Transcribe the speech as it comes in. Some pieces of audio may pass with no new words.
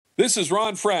This is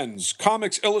Ron Friends,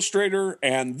 comics illustrator,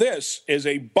 and this is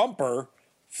a bumper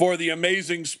for the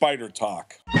Amazing Spider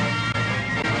Talk. Stand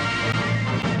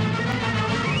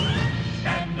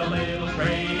a little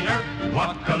straighter,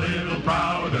 walk a little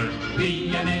prouder, be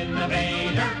an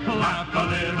innovator, laugh a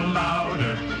little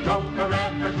louder, stroke a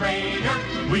refrigerator,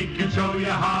 we can show you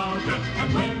how to,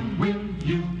 and when will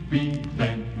you be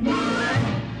then?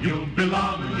 You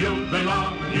belong, you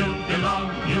belong, you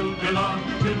belong, you belong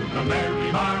to the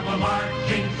Merry Marvel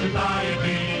Marching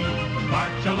Society.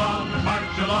 March along,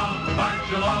 march along,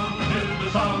 march along to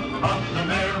the song of the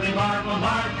Merry Marvel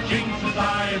Marching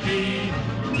Society.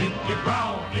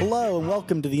 Hello and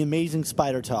welcome to the Amazing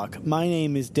Spider Talk. My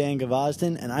name is Dan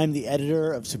Gvozden and I'm the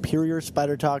editor of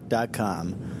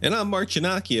SuperiorSpiderTalk.com. And I'm Mark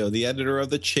Ginocchio, the editor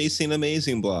of the Chasing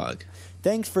Amazing blog.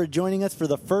 Thanks for joining us for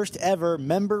the first ever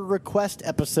member request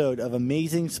episode of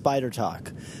Amazing Spider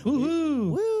Talk.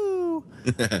 Woohoo! Woo!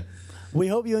 We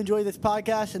hope you enjoy this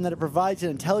podcast and that it provides an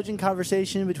intelligent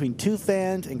conversation between two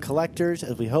fans and collectors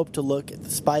as we hope to look at the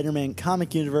Spider-Man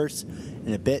comic universe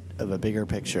in a bit of a bigger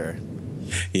picture.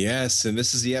 Yes, and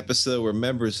this is the episode where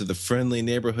members of the Friendly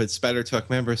Neighborhood Spider Talk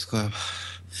Members Club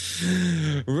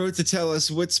wrote to tell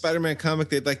us what Spider-Man comic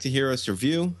they'd like to hear us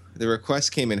review. The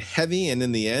request came in heavy, and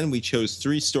in the end, we chose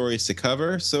 3 stories to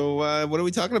cover. So what are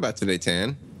we talking about today,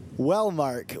 Tan? Well,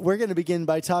 Mark, we're going to begin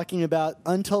by talking about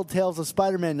Untold Tales of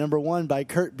Spider-Man #1 by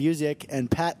Kurt Busiek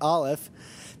and Pat Olliffe.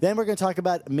 Then we're going to talk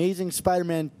about Amazing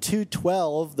Spider-Man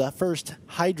 212, the first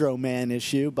Hydro Man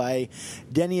issue by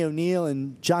Denny O'Neil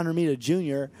and John Romita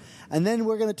Jr. And then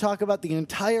we're going to talk about the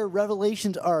entire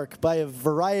Revelations arc by a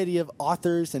variety of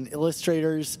authors and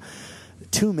illustrators.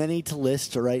 Too many to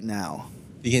list right now.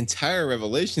 The entire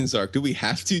Revelations arc. Do we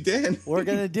have to, Dan? We're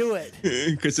going to do it.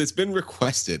 Because it's been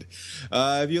requested.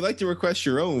 If you'd like to request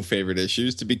your own favorite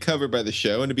issues to be covered by the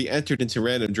show and to be entered into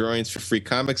random drawings for free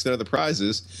comics and other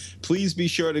prizes, please be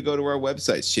sure to go to our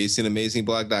websites,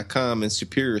 ChasingAmazingBlog.com and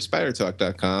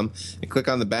SuperiorSpiderTalk.com, and click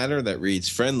on the banner that reads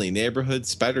Friendly Neighborhood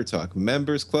Spider Talk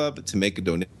Members Club to make a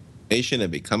donation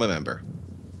and become a member.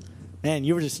 Man,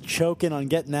 you were just choking on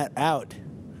getting that out.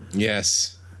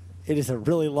 Yes. It is a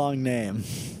really long name.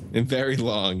 And very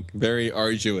long, very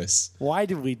arduous. Why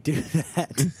did we do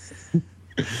that?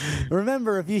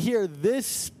 Remember, if you hear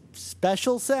this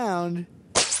special sound,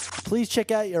 please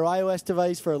check out your iOS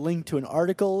device for a link to an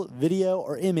article, video,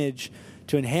 or image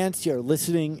to enhance your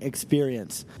listening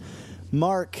experience.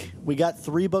 Mark, we got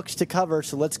 3 books to cover,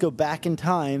 so let's go back in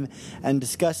time and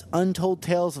discuss Untold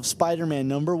Tales of Spider-Man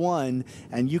 #1,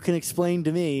 and you can explain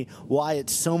to me why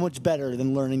it's so much better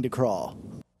than learning to crawl.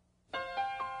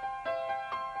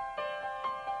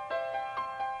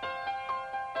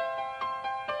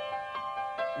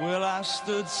 Well, I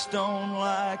stood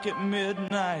stone-like at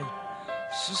midnight,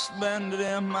 suspended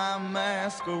in my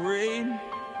masquerade,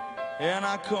 and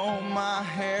I combed my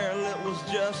hair, it was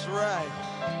just right,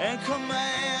 and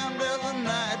commanded the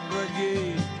night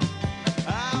brigade.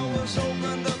 I was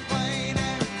open to pain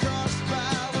and crossed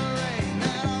by the rain,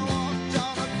 and I walked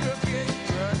on a crooked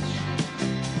crutch.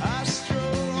 I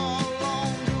strode all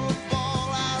along to a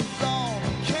fallout dawn,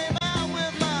 and came out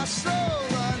with my soul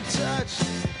untouched.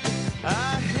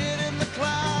 I hid in the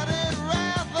clouded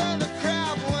wrath of the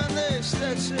crowd when they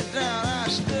said sit down. I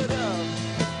stood up.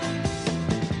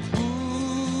 Ooh,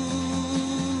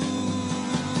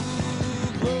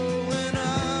 growing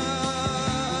up.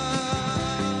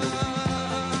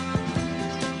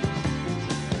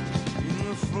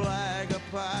 The flag of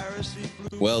piracy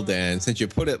flew. Well, Dan, since you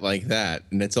put it like that,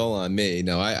 and it's all on me.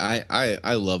 No,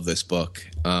 I love this book.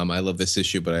 I love this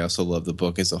issue, but I also love the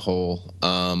book as a whole.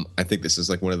 I think this is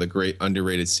like one of the great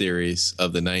underrated series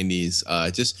of the 90s.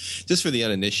 Just for the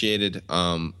uninitiated.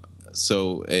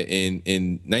 So in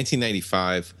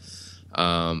 1995,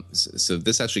 so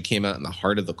this actually came out in the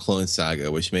heart of the Clone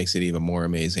Saga, which makes it even more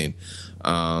amazing.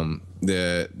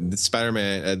 The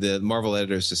Spider-Man, the Marvel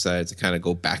editors decided to kind of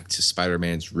go back to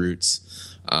Spider-Man's roots.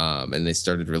 And they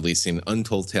started releasing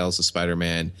Untold Tales of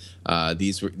Spider-Man.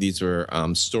 These were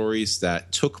stories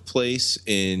that took place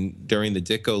during the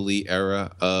Ditko Lee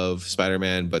era of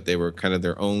Spider-Man, but they were kind of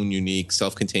their own unique,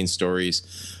 self-contained stories.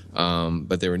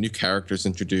 But there were new characters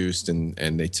introduced,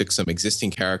 and they took some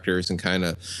existing characters and kind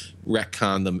of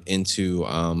retconned them into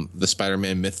the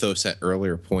Spider-Man mythos at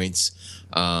earlier points.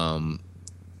 I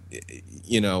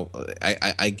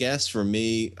guess for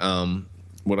me,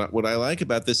 what I like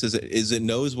about this is it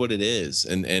knows what it is,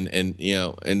 and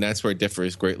that's where it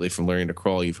differs greatly from learning to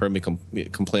crawl. You've heard me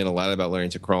complain a lot about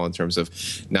learning to crawl in terms of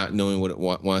not knowing what it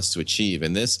wants to achieve,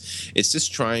 and it's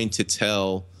just trying to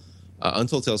tell.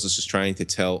 Untold Tales is just trying to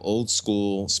tell old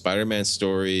school Spider-Man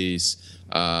stories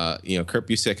Kurt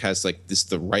Busiek has like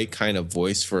the right kind of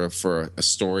voice for a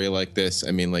story like this.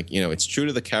 I mean, like, it's true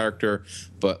to the character,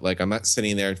 but like I'm not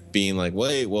sitting there being like,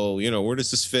 wait, well, where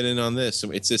does this fit in on this?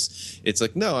 It's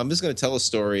like, no, I'm just going to tell a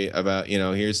story about,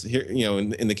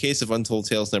 in the case of Untold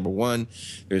Tales #1,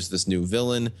 there's this new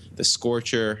villain, the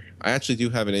Scorcher. I actually do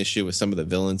have an issue with some of the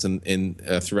villains in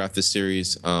throughout this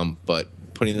series, but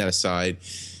putting that aside,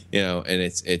 and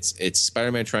it's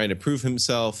Spider-Man trying to prove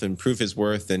himself and prove his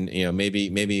worth, and maybe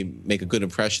make a good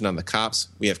impression on the cops.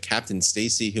 We have Captain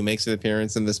Stacy, who makes an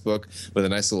appearance in this book with a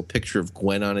nice little picture of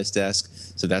Gwen on his desk.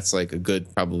 So that's like a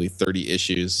good probably 30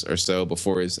 issues or so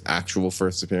before his actual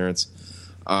first appearance.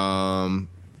 I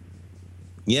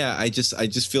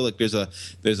just feel like there's a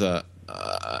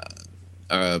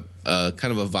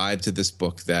kind of a vibe to this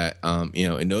book that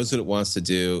it knows what it wants to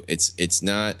do.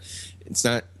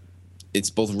 It's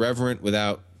both reverent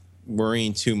without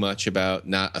worrying too much about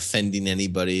not offending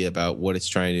anybody about what it's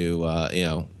trying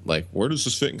to, like, where does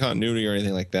this fit in continuity or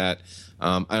anything like that.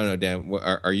 I don't know, Dan.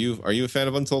 Are you a fan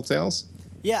of Untold Tales?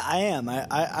 Yeah, I am.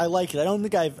 I like it. I don't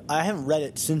think I haven't read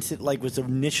it since it like was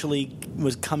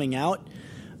coming out.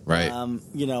 Right.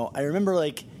 I remember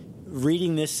like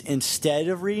reading this instead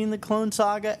of reading the Clone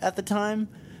Saga at the time.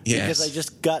 Yes. Because I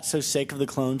just got so sick of the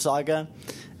Clone Saga.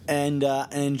 And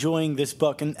enjoying this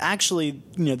book. And actually,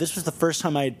 this was the first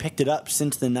time I had picked it up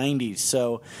since the 90s.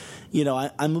 So,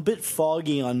 I'm a bit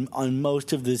foggy on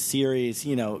most of this series,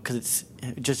 because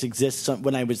it just exists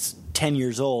when I was 10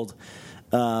 years old.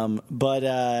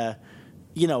 But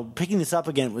picking this up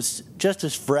again was just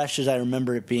as fresh as I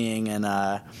remember it being. And,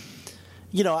 I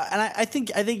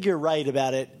think you're right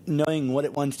about it, knowing what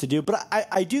it wants to do. But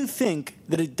I do think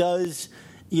that it does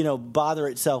bother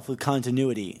itself with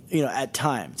continuity, at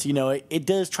times. It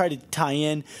does try to tie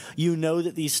in.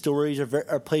 That these stories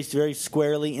are placed very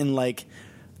squarely in, like,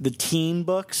 the teen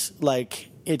books. Like,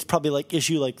 it's probably, like,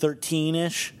 issue, like,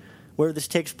 13-ish where this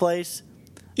takes place.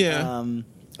 Yeah.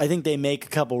 I think they make a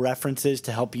couple references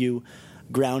to help you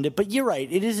ground it. But you're right.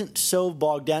 It isn't so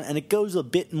bogged down, and it goes a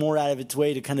bit more out of its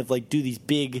way to kind of, like, do these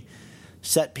big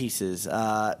set pieces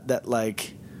that,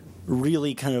 like,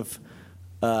 really kind of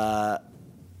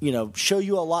show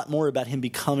you a lot more about him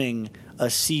becoming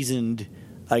a seasoned,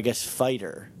 I guess,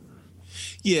 fighter.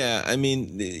 Yeah, I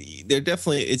mean, there's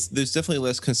definitely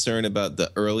less concern about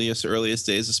the earliest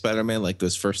days of Spider-Man, like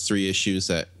those first 3 issues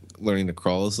that Learning to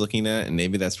Crawl is looking at, and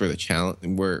maybe that's where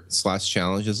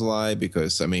challenges lie,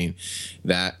 because I mean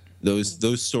that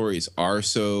those stories are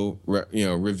so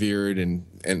revered and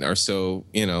are so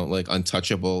like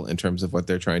untouchable in terms of what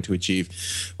they're trying to achieve,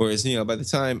 whereas by the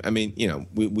time, I mean,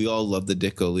 we all love the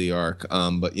Dick Lee arc,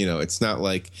 but it's not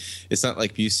like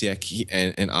Busiek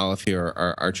and Olive here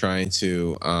are trying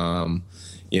to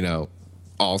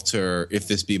alter If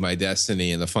This Be My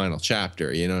Destiny in the final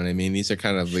chapter. You know what I mean? These are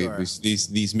kind of Sure.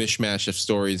 these mishmash of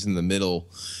stories in the middle,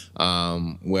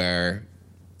 where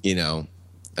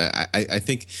I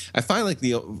think I find like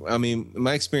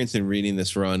my experience in reading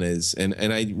this run is, and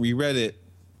I reread it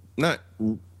not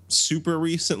super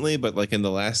recently, but like in the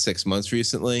last 6 months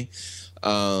recently,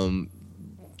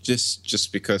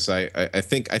 just because I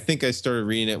think I started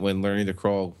reading it when Learning to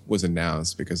Crawl was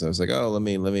announced, because I was like, oh, let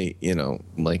me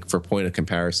like for point of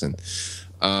comparison,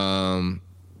 I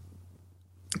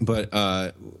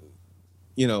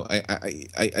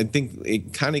think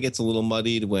it kind of gets a little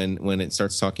muddied when it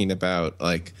starts talking about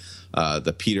like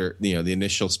the Peter, the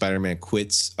initial Spider-Man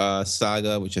Quits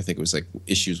saga, which I think was like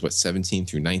issues 17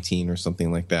 through 19 or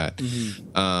something like that.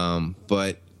 Mm-hmm.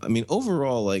 But I mean,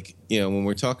 overall, like when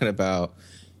we're talking about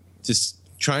just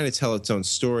trying to tell its own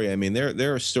story, I mean,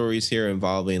 there are stories here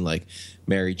involving like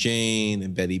Mary Jane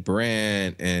and Betty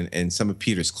Brant and some of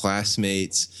Peter's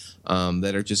classmates,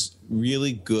 that are just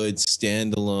really good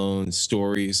standalone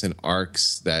stories and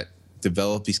arcs that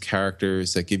develop these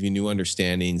characters, that give you new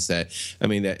understandings. I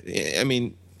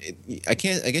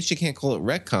guess you can't call it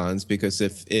retcons, because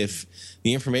if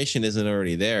the information isn't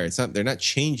already there, they're not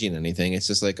changing anything. It's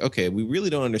just like, okay, we really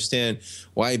don't understand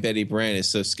why Betty Brant is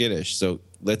so skittish, so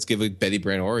let's give a Betty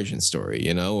Brant origin story,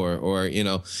 and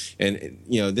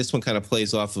this one kind of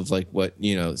plays off of like what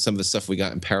some of the stuff we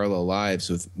got in Parallel Lives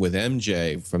with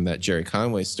MJ from that Jerry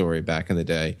Conway story back in the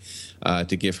day,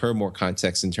 to give her more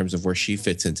context in terms of where she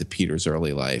fits into Peter's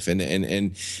early life, and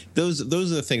those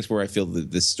are the things where I feel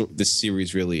that this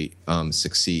series really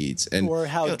succeeds, or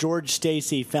how George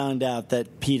Stacy found out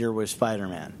that Peter was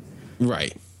Spider-Man.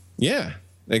 Right. Yeah.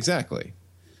 Exactly.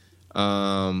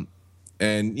 And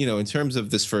in terms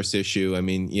of this first issue,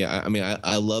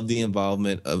 I love the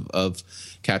involvement of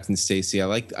Captain Stacy. I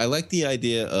like the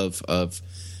idea of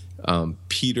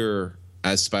Peter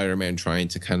as Spider-Man trying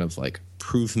to kind of like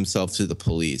prove himself to the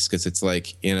police, because it's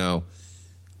like,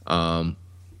 that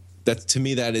to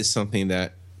me, that is something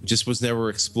that just was never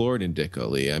explored in Dick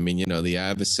Lee. I mean, the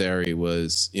adversary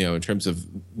was, in terms of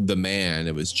the man,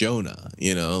 it was Jonah.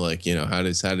 How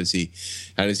does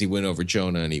he win over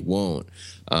Jonah, and he won't.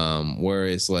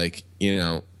 Whereas, like,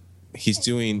 he's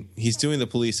doing the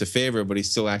police a favor, but he's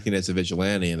still acting as a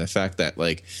vigilante. And the fact that,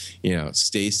 like,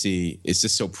 Stacy is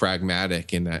just so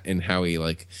pragmatic in how he,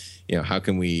 like, how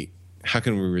can we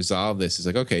resolve this? It's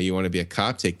like, okay, you want to be a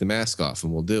cop, take the mask off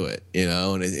and we'll do it.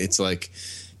 And it's like,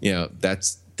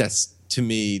 that's to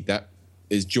me, that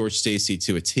is George Stacy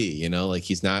to a T. Like,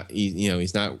 he's not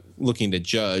looking to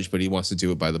judge, but he wants to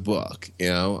do it by the book.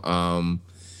 And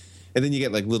then you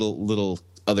get like little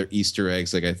other Easter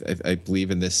eggs. Like I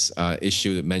believe in this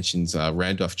issue that mentions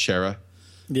Randolph Chera,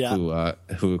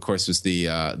 who of course was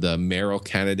the mayoral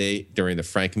candidate during the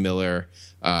Frank Miller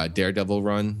Daredevil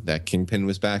run that Kingpin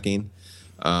was backing.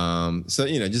 So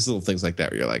just little things like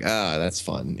that where you're like, that's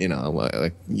fun.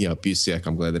 Busiek,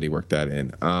 I'm glad that he worked that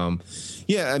in.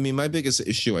 I mean, my biggest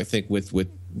issue, I think, with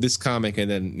this comic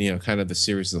and then kind of the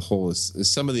series as a whole is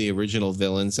some of the original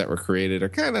villains that were created are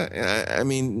kind of, I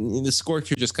mean, the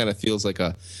Scorcher just kind of feels like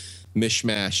a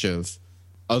mishmash of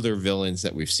other villains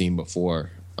that we've seen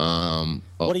before. Go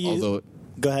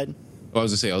ahead. I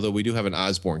was gonna say, although we do have an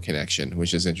Osborn connection,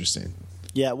 which is interesting.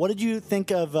 Yeah, what did you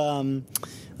think of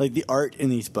like the art in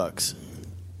these books?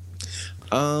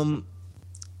 I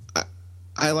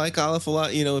like Aleph a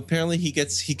lot. Apparently he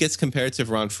gets compared to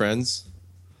Ron Frenz.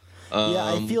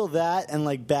 Yeah, I feel that, and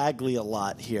like Bagley a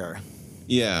lot here.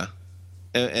 Yeah,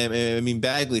 and I mean,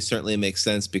 Bagley certainly makes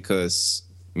sense because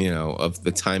of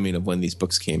the timing of when these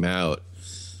books came out.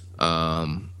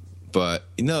 But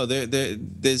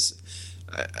there's.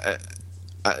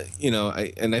 I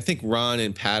think Ron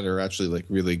and Pat are actually like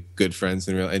really good friends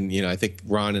and I think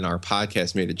Ron in our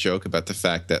podcast made a joke about the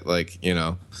fact that like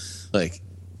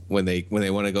when they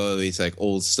want to go to these like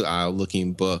old style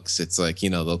looking books, it's like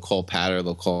they'll call Pat or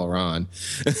they'll call Ron,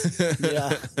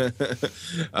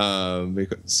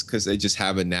 because they just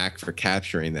have a knack for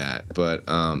capturing that. But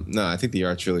no, I think the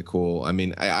art's really cool. I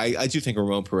mean, I do think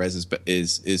Ramon Perez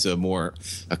is a more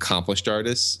accomplished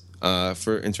artist.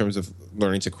 In terms of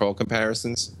learning to crawl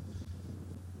comparisons.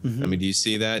 Mm-hmm. I mean, do you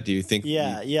see that? Do you think?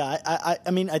 Yeah. I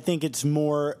mean, I think it's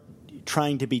more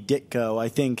trying to be Ditko. I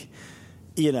think,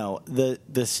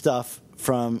 the stuff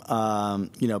from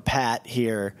Pat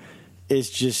here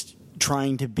is just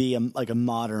trying to be like a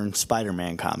modern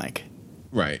Spider-Man comic.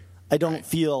 Right. I don't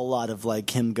feel a lot of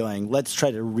like him going, let's try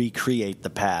to recreate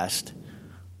the past.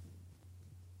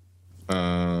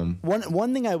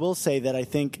 One thing I will say that I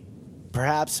think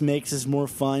perhaps makes this more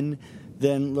fun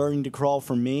than Learning to Crawl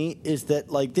for me is that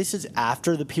like this is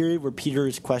after the period where Peter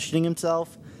is questioning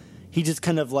himself. He just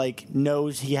kind of like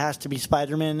knows he has to be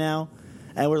Spider-Man now,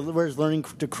 and whereas Learning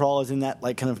to Crawl is in that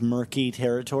like kind of murky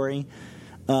territory.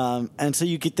 And so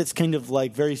you get this kind of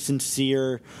like very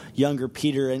sincere younger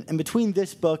Peter, and between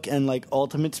this book and like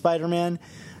Ultimate Spider-Man,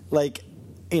 like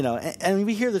and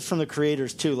we hear this from the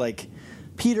creators too, like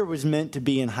Peter was meant to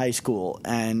be in high school,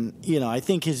 and I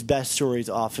think his best stories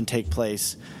often take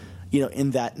place,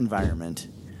 in that environment.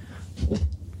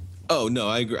 Oh no,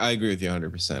 I agree with you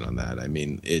 100% on that. I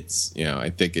mean, it's I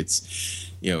think it's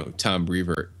Tom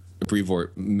Brevoort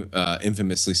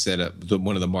infamously said at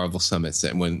one of the Marvel summits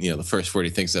that when the first word he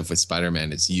thinks of with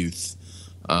Spider-Man is youth.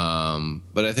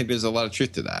 But I think there's a lot of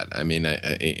truth to that. I mean,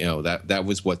 that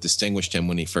was what distinguished him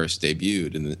when he first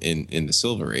debuted in the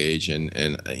Silver Age, and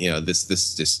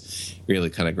this just really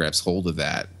kind of grabs hold of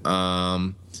that.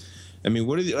 I mean,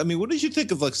 what did you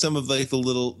think of like some of like the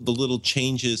little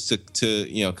changes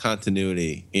to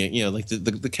continuity? Like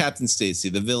the Captain Stacy,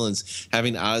 the villains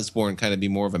having Osborn kind of be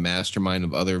more of a mastermind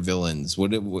of other villains.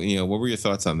 What were your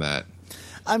thoughts on that?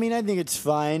 I mean, I think it's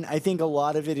fine. I think a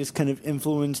lot of it is kind of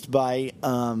influenced by,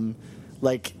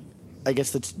 like, I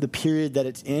guess that's the period that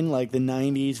it's in, like the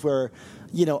 90s, where,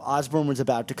 Osborn was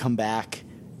about to come back,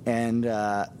 and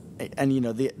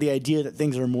the idea that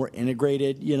things are more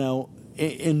integrated,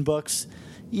 in books.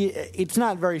 It's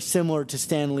not very similar to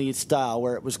Stan Lee's style,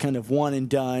 where it was kind of one and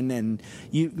done, and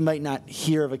you might not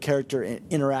hear of a character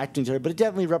interacting together, but it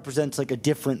definitely represents like a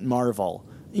different Marvel,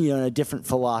 a different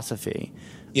philosophy.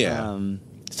 Yeah.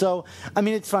 So, I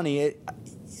mean, it's funny.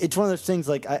 It's one of those things,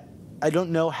 like, I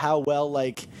don't know how well,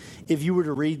 like, if you were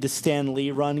to read the Stan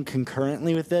Lee run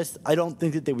concurrently with this, I don't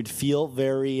think that they would feel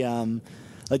very,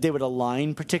 like, they would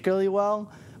align particularly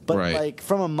well. But, right. Like,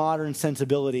 from a modern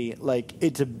sensibility, like,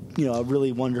 it's a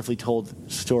really wonderfully told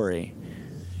story.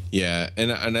 Yeah,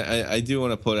 and I do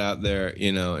want to put out there,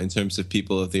 in terms of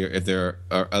people, if there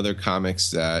are other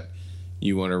comics that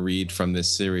you want to read from this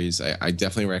series, I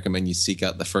definitely recommend you seek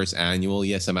out the first annual.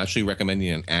 Yes, I'm actually recommending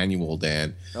an annual,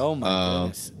 Dan. Oh my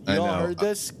goodness! You all heard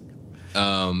this?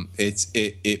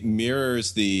 It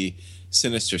mirrors the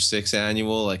Sinister Six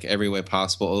annual, like every way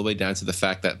possible, all the way down to the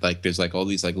fact that like there's like all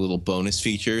these like little bonus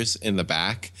features in the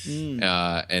back,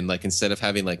 and like instead of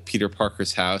having like Peter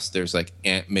Parker's house, there's like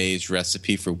Aunt May's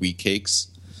recipe for wheat cakes.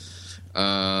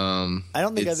 I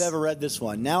don't think I've ever read this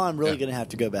one. Now I'm really gonna have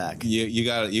to go back. You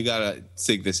gotta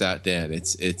seek this out, Dan.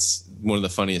 It's one of the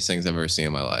funniest things I've ever seen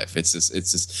in my life.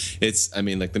 It's I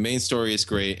mean, like the main story is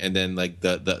great, and then like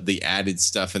the added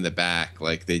stuff in the back,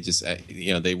 like they just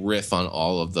they riff on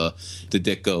all of the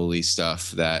Dick Goley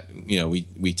stuff that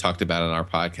we talked about on our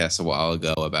podcast a while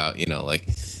ago about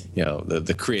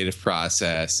the creative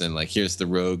process, and like here's the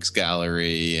rogues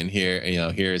gallery, and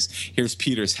here's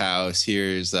Peter's house,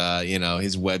 here's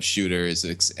his web shooters,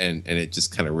 and it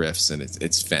just kind of riffs, and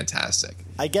it's fantastic.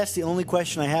 I guess the only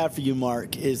question I have for you,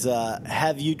 Mark, is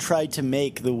have you tried to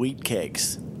make the wheat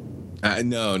cakes?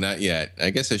 No, not yet. I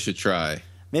guess I should try.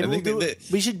 Maybe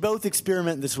we should both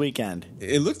experiment this weekend.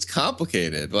 It looked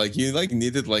complicated. Like you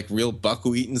needed like real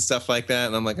buckwheat and stuff like that,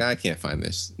 and I'm like, I can't find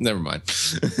this. Never mind.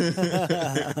 So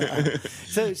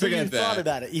you thought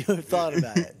about it. You thought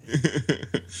about it.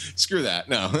 Screw that.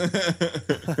 No.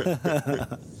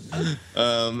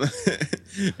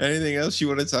 Anything else you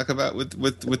want to talk about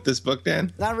with this book,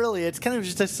 Dan? Not really. It's kind of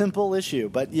just a simple issue,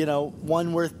 but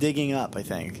one worth digging up, I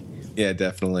think. Yeah,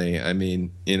 definitely. I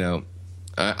mean,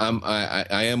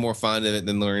 I am more fond of it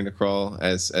than Learning to Crawl,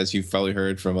 as you've probably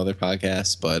heard from other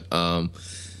podcasts. But I'm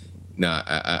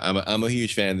a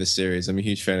huge fan of this series. I'm a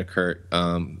huge fan of Kurt.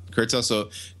 Kurt's also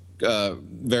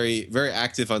very very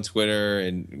active on Twitter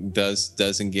and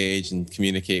does engage and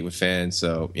communicate with fans.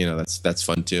 So that's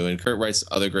fun too. And Kurt writes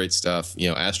other great stuff.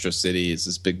 Astro City is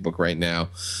this big book right now.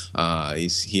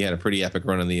 He had a pretty epic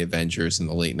run on the Avengers in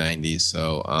the late '90s.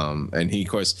 So and he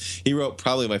wrote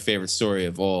probably my favorite story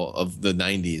of all of the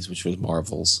 '90s, which was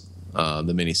Marvel's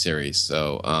the miniseries.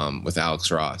 So with Alex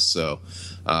Ross. So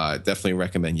definitely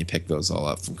recommend you pick those all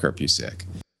up from Kurt Busiek.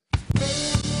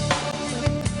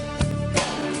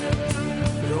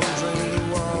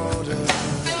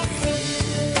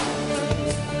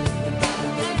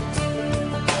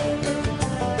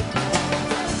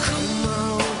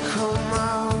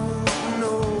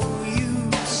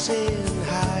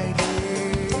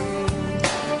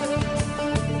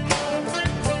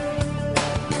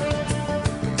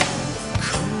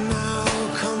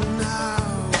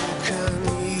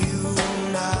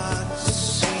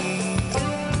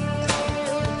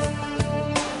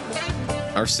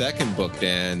 Our second book,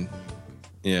 Dan,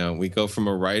 we go from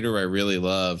a writer I really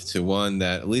love to one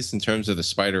that, at least in terms of the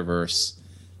Spider-Verse,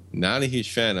 not a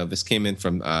huge fan of. This came in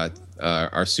from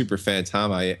our super fan, Tom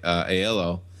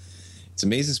Aiello. It's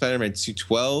Amazing Spider-Man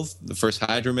 212, the first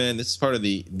Hydra Man. This is part of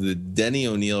the Denny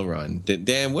O'Neil run.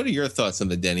 Dan, what are your thoughts on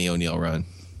the Denny O'Neil run?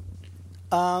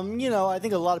 I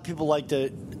think a lot of people like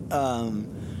to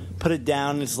put it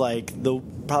down as like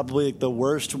probably the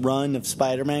worst run of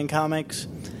Spider-Man comics.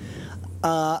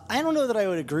 I don't know that I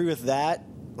would agree with that.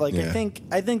 Like, yeah.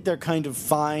 I think they're kind of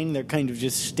fine. They're kind of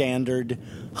just standard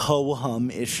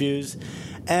ho-hum issues.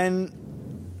 And,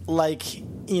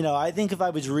 I think if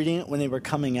I was reading it when they were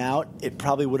coming out, it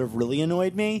probably would have really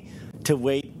annoyed me to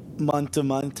wait month to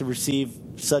month to receive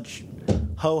such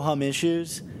ho-hum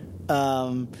issues.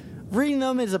 Reading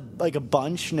them is a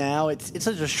bunch now. It's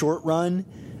such a short run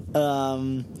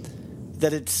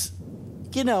that it's...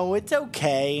 it's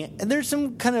okay. And there's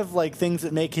some kind of things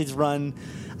that make his run,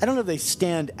 I don't know if they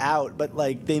stand out, but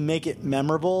they make it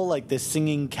memorable, like the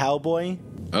singing cowboy.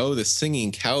 Oh, the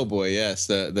singing cowboy, yes.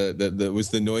 The was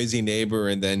the noisy neighbor,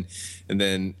 and then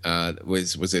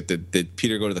was it did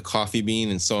Peter go to the Coffee Bean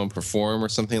and saw him perform or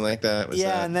something like that?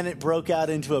 And then it broke out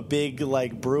into a big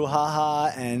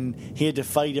brouhaha, and he had to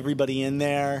fight everybody in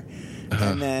there. Uh-huh.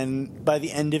 And then by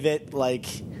the end of it,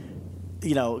 because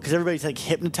everybody's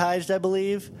hypnotized, I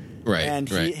believe. Right. And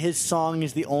his song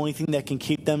is the only thing that can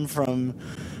keep them from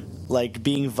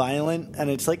being violent. And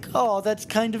it's that's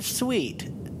kind of sweet.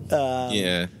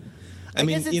 Yeah. I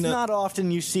guess it's not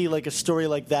often you see a story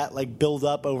like that build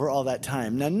up over all that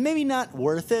time. Now, maybe not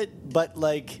worth it, but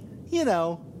I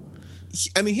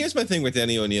mean, here's my thing with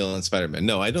Denny O'Neil and Spider-Man.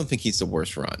 No, I don't think he's the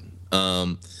worst run.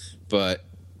 But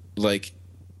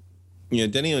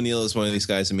Denny O'Neil is one of these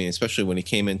guys, especially when he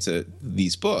came into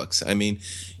these books,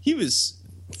 he was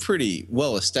pretty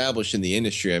well established in the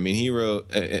industry. He wrote,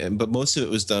 but most of it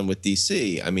was done with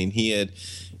DC. He had,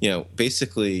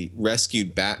 basically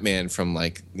rescued Batman from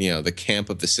like, the camp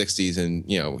of the 60s. And,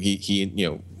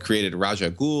 he created Ra's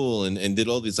al Ghul and did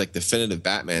all these like definitive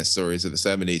Batman stories of the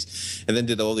 70s. And then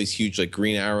did all these huge like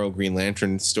Green Arrow, Green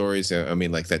Lantern stories. I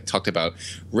mean, like that talked about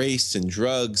race and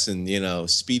drugs and,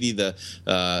 Speedy, the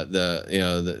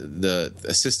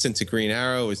assistant to Green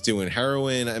Arrow is doing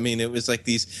heroin. I mean, it was like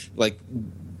these like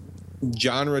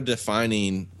genre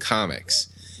defining comics.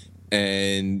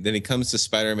 And then it comes to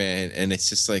Spider-Man, and it's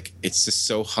just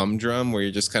so humdrum where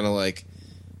you're just kind of like,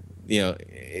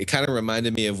 it kind of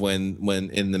reminded me of when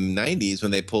in the 90s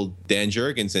when they pulled Dan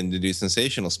Jurgens in to do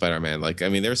Sensational Spider-Man. Like, I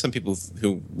mean, there are some people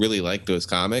who really like those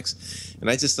comics, and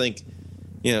I just think,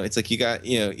 it's like you got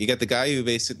the guy who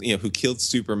basically, who killed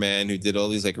Superman, who did all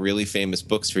these like really famous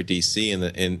books for DC in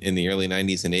the early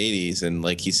 90s and 80s, and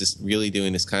like he's just really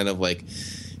doing this kind of like,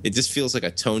 it just feels like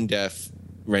a tone deaf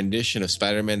rendition of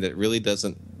Spider-Man that really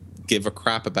doesn't give a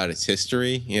crap about its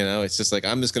history. It's just like,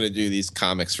 I'm just going to do these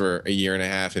comics for a year and a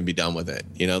half and be done with it.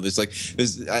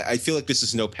 I feel like there's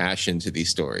just no passion to these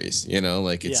stories.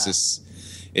 Like it's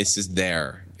just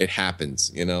there. It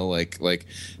happens. Like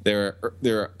there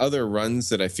are other runs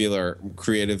that I feel are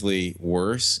creatively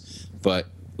worse, but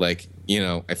like,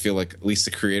 I feel like at least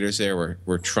the creators there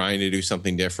were trying to do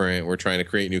something different. We're trying to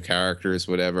create new characters,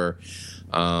 whatever.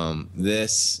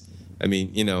 I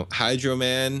mean, Hydro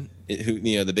Man, who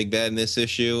the big bad in this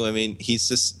issue. I mean,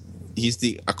 he's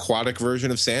the aquatic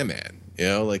version of Sandman.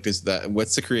 Like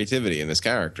what's the creativity in this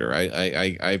character?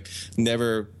 I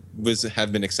never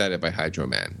have been excited by Hydro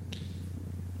Man.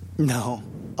 No,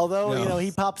 although No.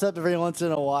 he pops up every once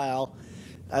in a while.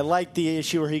 I like the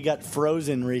issue where he got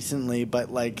frozen recently,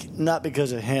 but like not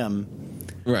because of him.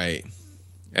 Right.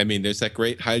 I mean, there's that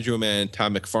great Hydro Man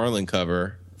Tom McFarlane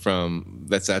cover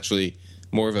that's actually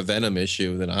more of a Venom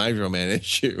issue than a Hydro Man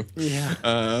issue. Yeah.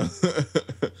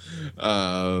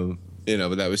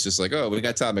 But that was just like, oh, we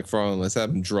got Todd McFarlane, let's have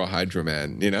him draw Hydro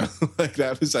Man. Like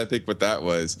that was, I think, what that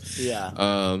was. Yeah.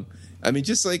 I mean,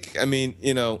 just like,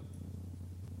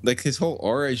 like his whole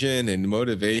origin and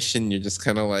motivation, you're just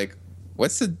kind of like,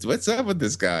 what's up with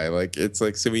this guy? Like, it's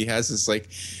like, so he has this like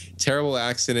terrible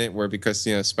accident where because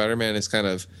Spider-Man is kind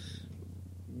of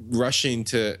rushing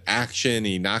to action,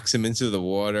 he knocks him into the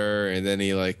water, and then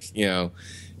he like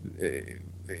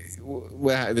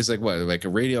there's like a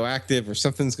radioactive or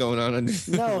something's going on under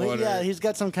the water. He's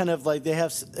got some kind of like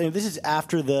this is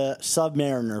after the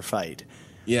Submariner fight,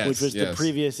 which was the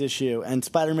previous issue, and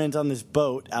Spider-Man's on this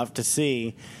boat out to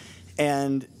sea,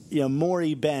 and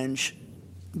Maury Bench,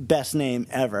 best name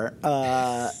ever,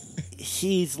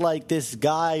 he's like this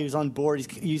guy who's on board.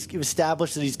 He's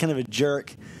established that he's kind of a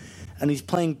jerk, and he's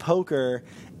playing poker,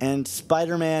 and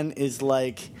Spider-Man is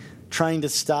like trying to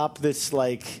stop this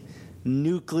like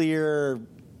nuclear,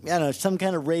 some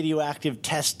kind of radioactive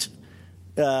test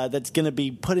that's going to be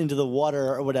put into the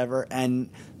water or whatever, and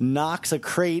knocks a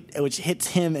crate which hits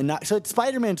him so it's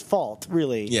Spider-Man's fault,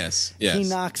 really. Yes. He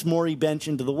knocks Maury Bench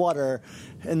into the water,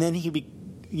 and then he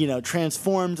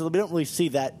transformed. We don't really see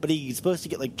that, but he's supposed to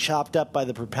get like chopped up by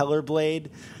the propeller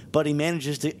blade, but he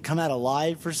manages to come out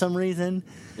alive for some reason.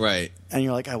 Right. And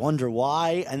you're like, I wonder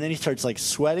why. And then he starts like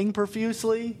sweating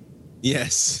profusely.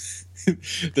 Yes.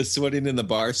 The sweating in the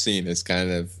bar scene is kind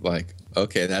of like,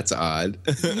 okay, that's odd.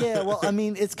 Yeah, well, I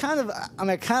mean, it's kind of,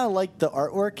 I kind of like the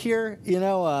artwork here,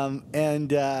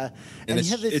 and it's,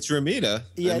 you have this, it's Romita.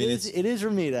 Yeah, it is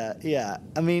Romita. Yeah,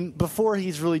 I mean, before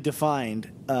he's really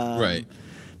defined. Right.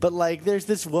 But like, there's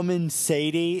this woman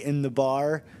Sadie in the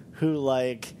bar who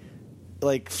like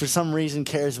for some reason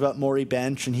cares about Maury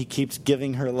Bench, and he keeps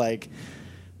giving her like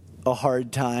a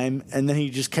hard time, and then he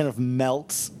just kind of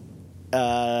melts,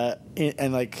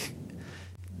 and like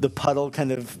the puddle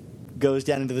kind of goes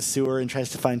down into the sewer and tries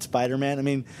to find Spider-Man. I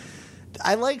mean,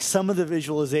 I like some of the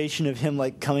visualization of him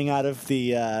like coming out of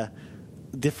the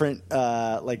different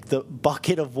like the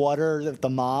bucket of water, the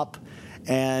mop,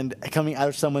 and coming out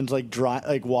of someone's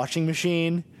like washing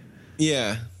machine.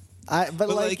 Yeah. But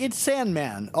like it's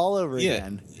Sandman all over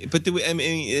again. But do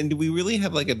we really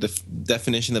have like a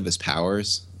definition of his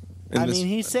powers? I mean,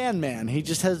 he's Sandman. He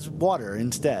just has water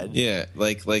instead. Yeah,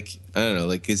 like I don't know.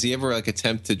 Like, does he ever like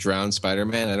attempt to drown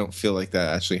Spider-Man? I don't feel like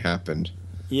that actually happened.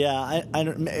 Yeah, I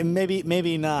don't.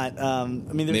 Maybe not. I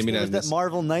mean, there was that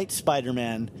Marvel Knight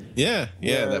Spider-Man. Yeah,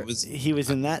 he was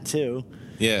in that too.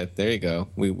 Yeah, there you go.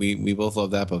 We both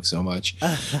love that book so much.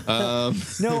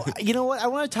 No, you know what? I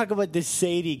want to talk about this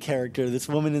Sadie character, this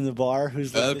woman in the bar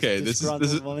who's like this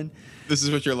woman. This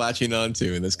is what you're latching on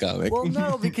to in this comic. Well,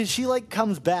 no, because she like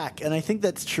comes back, and I think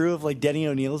that's true of like Denny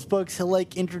O'Neil's books. He'll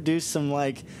like introduce some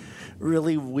like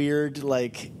really weird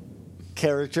like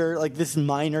character, like this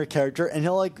minor character, and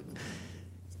he'll like.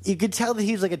 You could tell that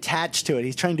he's like attached to it.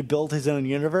 He's trying to build his own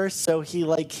universe, so he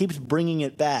like keeps bringing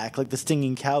it back, like the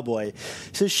stinging cowboy.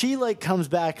 So she like comes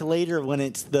back later when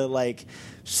it's the like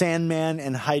Sandman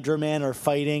and Hydro Man are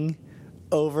fighting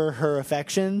over her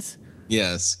affections.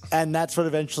 Yes. And that's what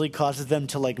eventually causes them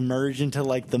to like merge into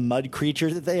like the mud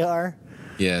creature that they are.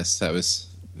 Yes, that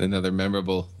was another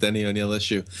memorable Denny O'Neil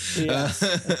issue.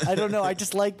 Yes. I don't know. I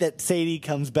just like that Sadie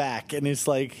comes back and is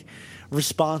like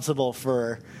responsible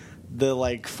for the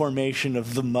like formation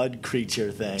of the mud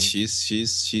creature thing.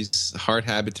 She's a hard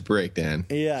habit to break, Dan.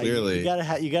 Yeah, clearly.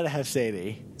 you gotta have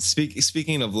Sadie.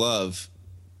 Speaking of love,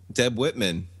 Deb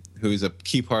Whitman, who's a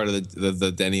key part of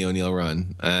the Denny O'Neil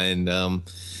run, and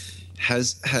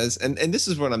has and this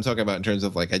is what I'm talking about in terms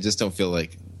of like I just don't feel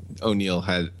like O'Neil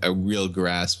had a real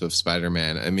grasp of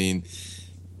Spider-Man. I mean,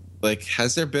 like,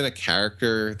 has there been a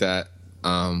character that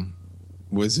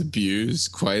was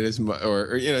abused quite as much,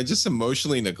 or just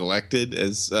emotionally neglected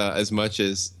as much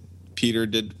as Peter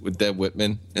did with Deb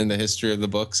Whitman in the history of the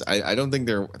books? I don't think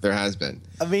there has been.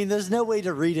 I mean, there's no way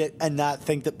to read it and not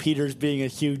think that Peter's being a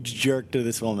huge jerk to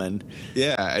this woman.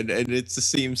 Yeah, and it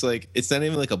just seems like it's not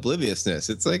even like obliviousness.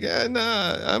 It's like,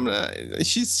 nah, I'm not.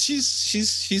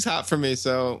 She's hot for me,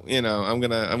 so I'm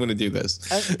gonna do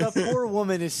this. And the poor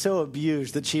woman is so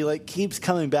abused that she like keeps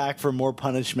coming back for more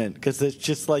punishment because it's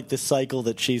just like the cycle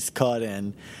that she's caught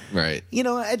in. Right.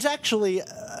 It's actually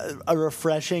a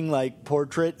refreshing like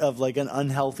portrait of like an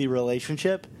unhealthy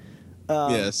relationship.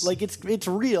 Yes. Like it's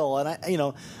real,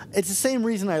 and it's the same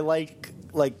reason I like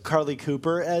Carly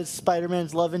Cooper as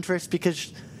Spider-Man's love interest,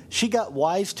 because she got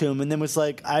wise to him and then was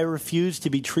like, I refuse to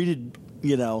be treated,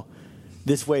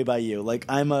 this way by you. Like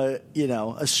I'm a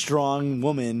strong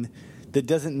woman that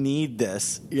doesn't need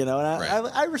this, and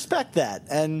I respect that.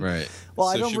 And right. Well,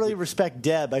 So I don't really respect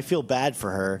Deb. I feel bad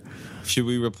for her. Should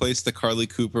we replace the Carly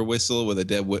Cooper whistle with a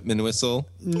Deb Whitman whistle?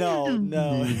 No.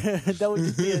 That would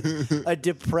just be a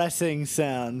depressing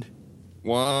sound.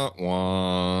 Wah,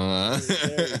 wah.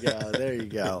 There you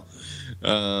go.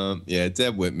 Yeah,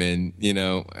 Deb Whitman,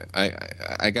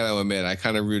 I gotta admit, I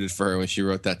kind of rooted for her when she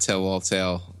wrote that Tell-All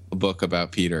Tale book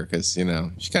about Peter, because, you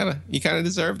kind of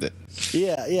deserved it.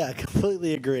 Yeah,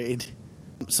 completely agreed.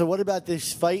 So what about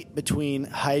this fight between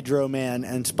Hydro Man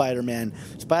and Spider-Man?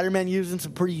 Spider-Man using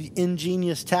some pretty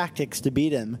ingenious tactics to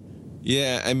beat him.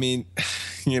 Yeah, I mean,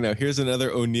 here's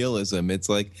another O'Neilism. It's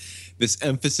like this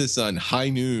emphasis on high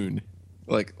noon.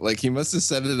 Like he must have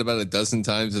said it about a dozen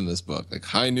times in this book. Like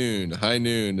high noon.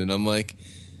 And I'm like,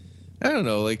 I don't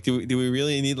know. Like, do we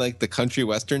really need like the country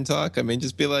western talk? I mean,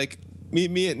 just be like,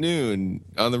 meet me at noon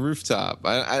on the rooftop.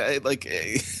 I like.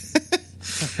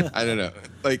 I don't know.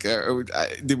 Like,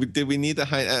 did we need the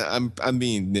high? I'm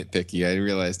being nitpicky. I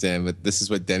realize, Dan, but this is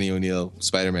what Denny O'Neil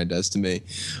Spider-Man does to me.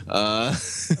 A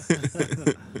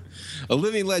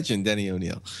living legend, Denny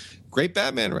O'Neil. Great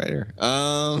Batman writer.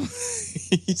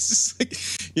 He's just like,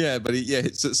 yeah, but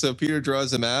so Peter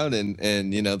draws him out, and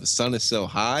the sun is so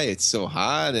high, it's so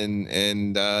hot,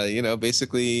 and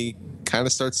basically kind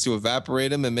of starts to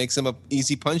evaporate him and makes him a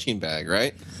easy punching bag,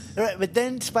 right? Right, but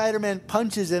then Spider-Man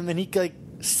punches him and he like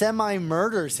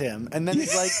semi-murders him, and then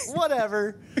he's like,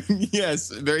 whatever. Yes,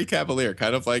 very cavalier,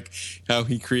 kind of like how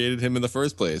he created him in the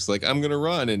first place. Like, I'm gonna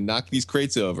run and knock these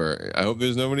crates over. I hope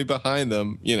there's nobody behind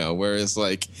them. Whereas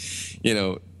like,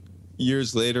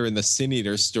 years later in the Sin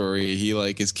Eater story, he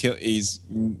like he's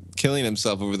killing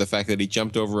himself over the fact that he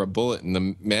jumped over a bullet and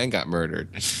the man got murdered.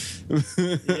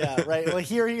 Yeah, right. Well,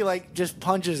 here he like just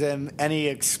punches him and he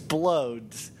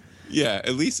explodes. Yeah,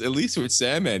 at least with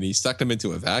Sandman, he sucked him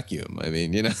into a vacuum. I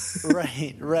mean,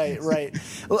 Right.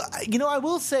 Well, I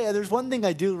will say there's one thing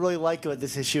I do really like about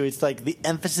this issue. It's like the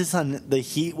emphasis on the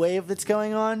heat wave that's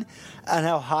going on and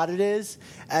how hot it is,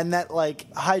 and that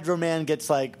like Hydro Man gets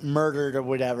like murdered or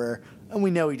whatever, and we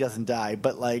know he doesn't die,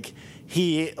 but like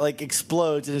he like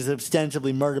explodes and is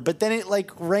ostensibly murdered, but then it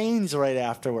like rains right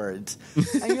afterwards,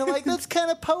 and you're like, that's kind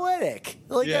of poetic.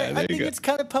 Like, yeah, I think it's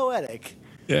kind of poetic.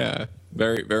 Yeah.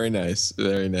 Very, very nice.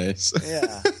 Very nice.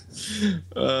 Yeah.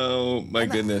 Oh, my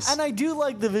goodness. And I do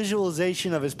like the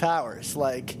visualization of his powers.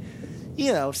 Like,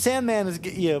 Sandman is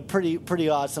pretty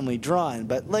awesomely drawn,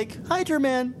 but like Hydro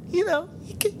Man, he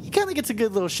kind of gets a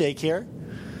good little shake here.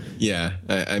 Yeah,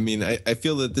 I mean, I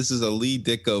feel that this is a Lee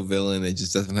Ditko villain. It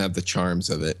just doesn't have the charms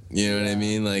of it. You know what I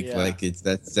mean? Like it's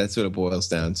that's what it boils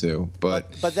down to.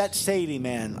 But that's Sadie,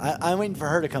 man. I'm waiting for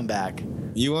her to come back.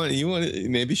 You want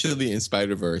maybe she'll be in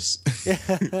Spider-Verse.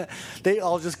 Yeah. They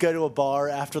all just go to a bar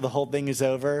after the whole thing is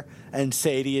over, and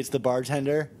Sadie is the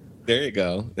bartender. There you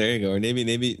go. Or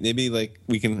maybe like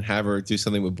we can have her do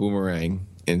something with Boomerang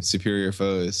and Superior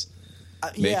Foes.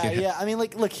 Yeah. I mean,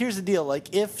 like, look, here's the deal.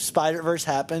 Like, if Spider-Verse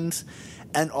happens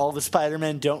and all the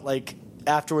Spider-Men don't, like,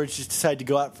 afterwards just decide to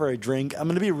go out for a drink, I'm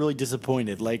going to be really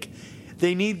disappointed. Like,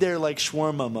 they need their, like,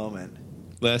 shawarma moment.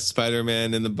 Last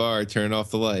Spider-Man in the bar, turn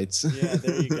off the lights. Yeah,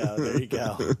 there you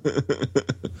go.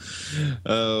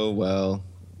 Oh, well,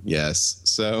 yes.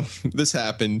 So this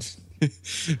happened.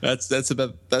 That's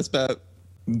about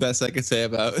best I could say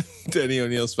about Denny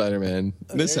O'Neil Spider-Man.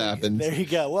 This happened. There you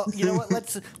go. Well, you know what?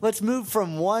 Let's move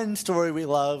from one story we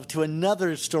love to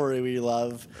another story we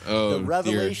love. Oh, the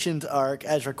Revelations arc,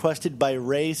 as requested by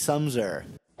Ray Sumser.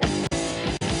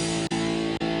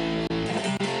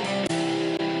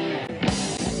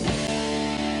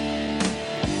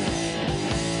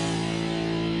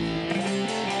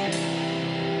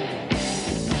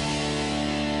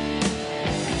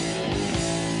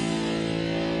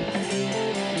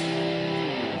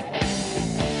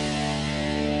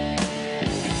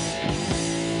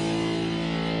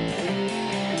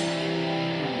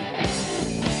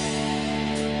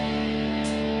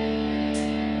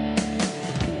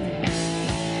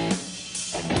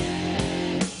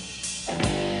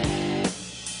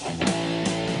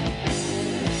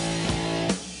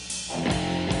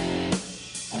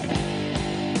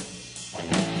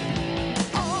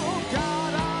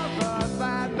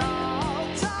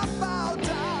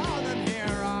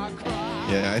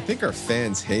 Yeah, I think our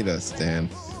fans hate us, Dan.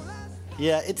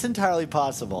 Yeah, it's entirely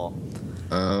possible.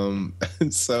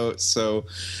 So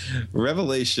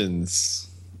Revelations.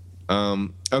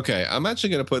 Okay, I'm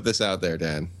actually going to put this out there,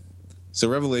 Dan. So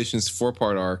Revelations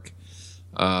 4-part arc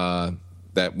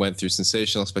that went through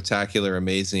sensational, spectacular,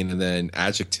 amazing, and then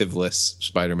adjectiveless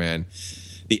Spider-Man.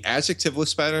 The adjectiveless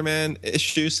Spider-Man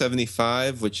issue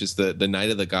 75, which is the Night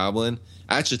of the Goblin.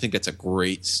 I actually think that's a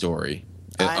great story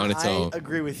on its own. I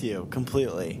agree with you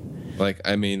completely. Like,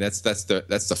 I mean, that's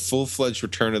the full-fledged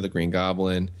return of the Green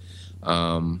Goblin.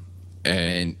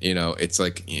 And you know, it's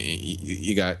like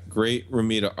you got great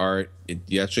Romita art.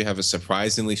 You actually have a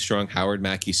surprisingly strong Howard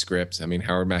Mackie script. I mean,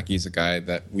 Howard Mackie is a guy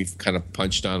that we've kind of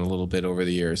punched on a little bit over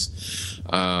the years.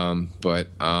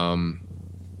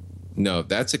 No,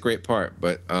 that's a great part.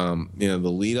 But you know,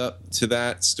 the lead up to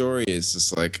that story is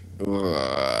just like,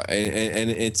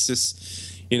 and it's just,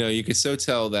 you know, you could so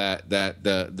tell that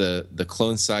the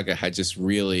Clone Saga had just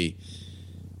really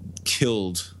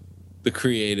killed the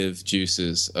creative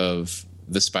juices of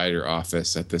the Spider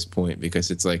Office at this point,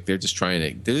 because it's like they're just trying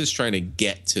to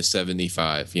get to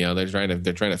 75. You know, they're trying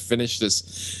to finish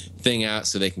this thing out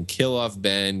so they can kill off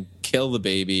Ben, kill the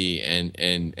baby,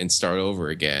 and start over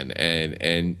again.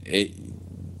 And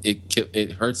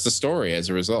it hurts the story as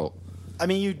a result. I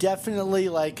mean, you definitely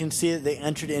like can see that they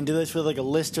entered into this with like a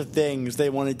list of things they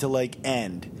wanted to like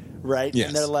end. Right? Yes.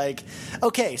 And they're like,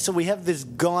 okay, so we have this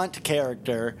gaunt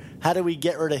character. How do we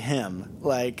get rid of him?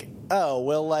 Like, oh,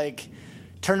 we'll like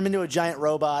turn him into a giant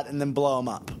robot and then blow him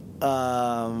up.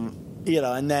 You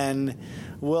know, and then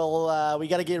we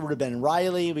got to get rid of Ben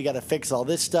Reilly. We got to fix all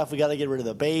this stuff. We got to get rid of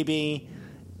the baby.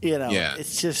 You know, yeah.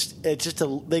 it's just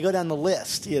they go down the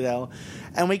list, you know,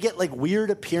 and we get like weird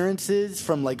appearances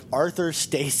from like Arthur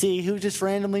Stacy, who just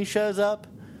randomly shows up.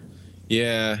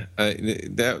 Yeah,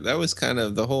 that was kind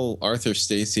of the whole Arthur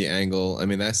Stacy angle. I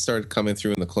mean, that started coming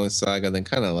through in the Clone Saga, then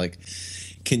kind of like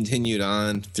continued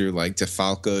on through like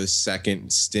DeFalco's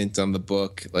second stint on the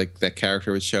book. Like that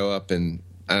character would show up, and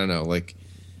I don't know, like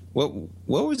what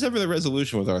was ever the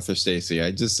resolution with Arthur Stacy? I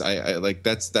like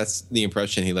that's the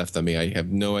impression he left on me. I have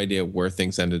no idea where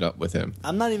things ended up with him.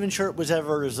 I'm not even sure it was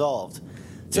ever resolved.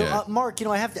 So, Yeah. Mark, you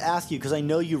know, I have to ask you, because I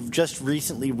know you've just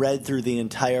recently read through the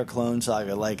entire Clone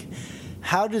Saga. Like,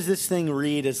 how does this thing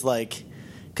read as, like...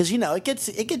 Because, you know, it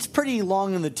gets pretty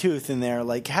long in the tooth in there.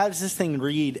 Like, how does this thing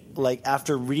read, like,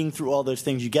 after reading through all those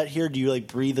things? You get here, do you, like,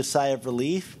 breathe a sigh of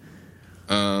relief?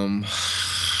 Yeah,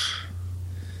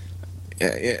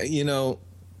 you know...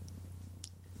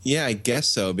 Yeah, I guess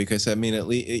so, because, I mean, at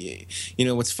least... You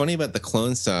know, what's funny about the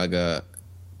Clone Saga...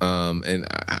 and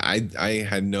I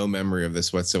had no memory of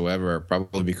this whatsoever,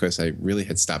 probably because I really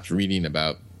had stopped reading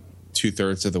about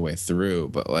 2/3 of the way through.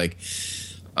 But like,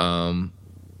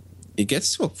 it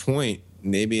gets to a point,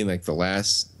 maybe in like the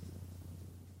last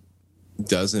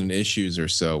dozen issues or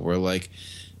so, where like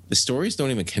the stories don't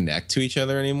even connect to each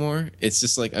other anymore. It's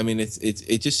just like, I mean,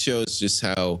 it just shows just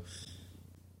how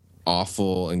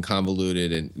awful and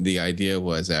convoluted and the idea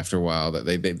was after a while that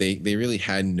they really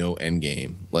had no end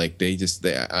game. Like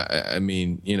I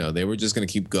mean, you know, they were just going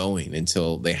to keep going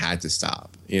until they had to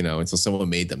stop, you know, until someone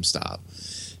made them stop.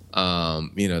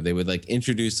 You know, they would like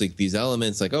introduce like these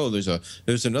elements like, oh,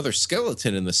 there's another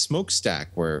skeleton in the smokestack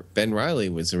where Ben Reilly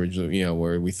was originally, you know,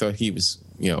 where we thought he was,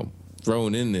 you know,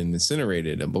 thrown in and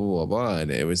incinerated and blah blah blah.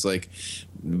 And it was like,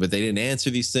 but they didn't answer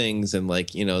these things, and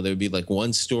like, you know, there would be like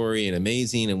one story in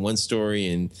Amazing and one story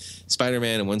in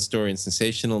Spider-Man and one story in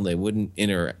Sensational, and they wouldn't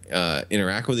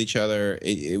interact with each other.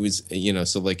 It was, you know,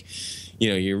 so like, you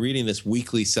know, you're reading this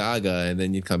weekly saga and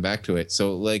then you come back to it.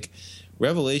 So like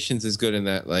Revelations is good in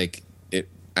that, like, it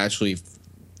actually,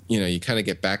 you know, you kind of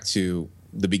get back to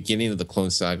the beginning of the Clone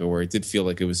Saga, where it did feel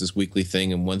like it was this weekly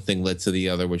thing, and one thing led to the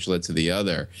other, which led to the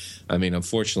other. I mean,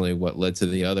 unfortunately, what led to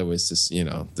the other was this, you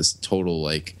know, this total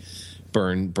like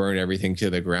burn everything to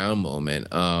the ground moment.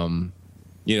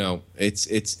 You know,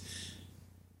 it's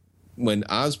when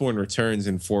Osborn returns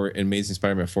in Amazing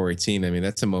Spider-Man 418. I mean,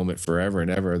 that's a moment forever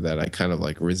and ever that I kind of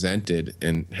like resented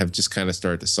and have just kind of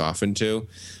started to soften to.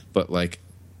 But like,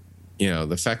 you know,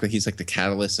 the fact that he's like the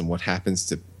catalyst and what happens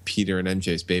to Peter and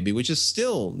MJ's baby, which is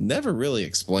still never really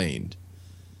explained,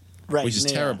 Right. which is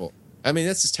terrible. I mean,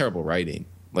 that's just terrible writing.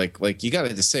 Like you got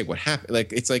to just say what happened.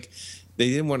 Like, it's like they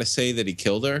didn't want to say that he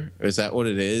killed her. Is that what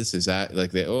it is? Is that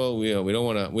like we don't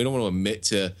want to admit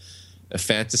to a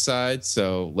fanticide,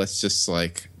 so let's just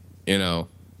like, you know,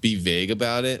 be vague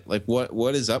about it. Like,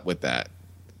 what is up with that?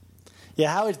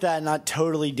 Yeah, how is that not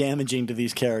totally damaging to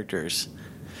these characters?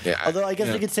 Yeah. Although I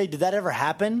guess we could say, did that ever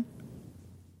happen?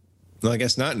 No, I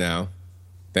guess not now.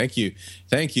 Thank you,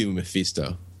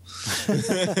 Mephisto. You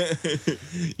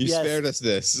Yes. spared us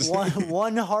this.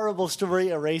 One horrible story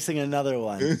erasing another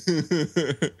one.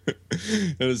 That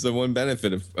was the one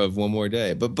benefit of one more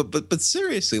day. But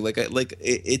seriously,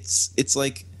 it's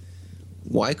like,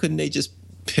 why couldn't they just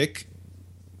pick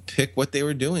what they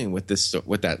were doing with this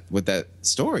with that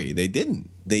story? They didn't.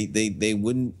 They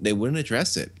wouldn't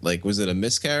address it. Like, was it a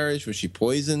miscarriage? Was she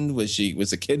poisoned? Was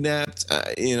it kidnapped?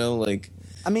 You know, like.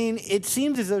 I mean, it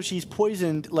seems as though she's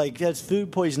poisoned, like that's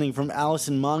food poisoning from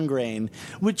Alison Mongrain,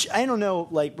 which I don't know.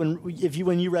 Like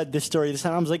when you read this story this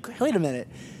time, I was like, wait a minute,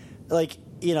 like,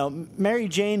 you know, Mary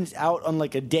Jane's out on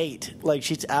like a date, like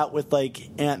she's out with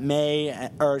like Aunt May,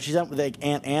 or she's out with like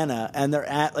Aunt Anna, and they're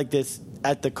at like this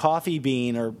at the Coffee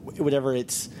Bean or whatever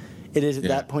it is at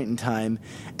that point in time,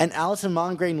 and Alison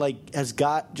Mongrain like has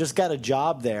just got a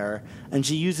job there, and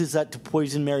she uses that to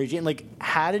poison Mary Jane. Like,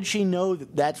 how did she know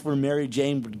that that's where Mary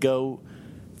Jane would go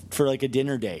for like a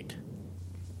dinner date?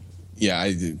 Yeah,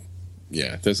 I do.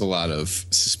 Yeah, there's a lot of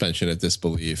suspension of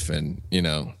disbelief, and you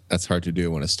know that's hard to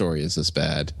do when a story is this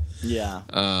bad. Yeah.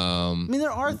 I mean,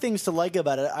 there are things to like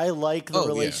about it. I like the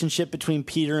relationship between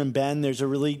Peter and Ben. There's a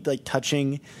really like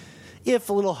touching, if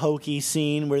a little hokey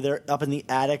scene where they're up in the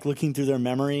attic looking through their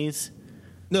memories.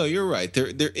 No, you're right.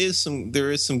 There is some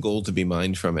gold to be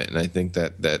mined from it, and I think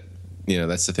that you know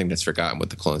that's the thing that's forgotten with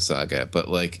the Clone Saga. But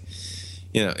like,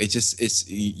 you know, it's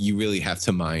you really have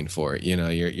to mine for it. You know,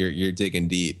 you're digging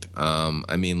deep.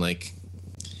 I mean, like,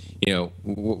 you know,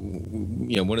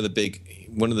 one of the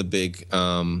big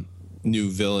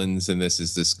new villains in this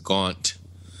is this Gaunt,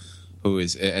 who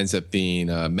ends up being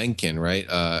Mencken, right?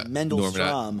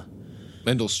 Mendelstrom.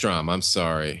 I'm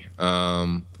sorry.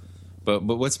 But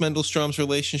what's Mendelstrom's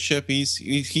relationship?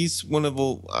 He's one of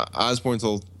Osborn's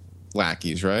old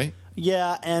lackeys, right?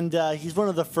 Yeah, and he's one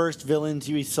of the first villains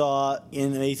we saw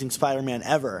in Amazing Spider-Man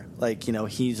ever. Like, you know,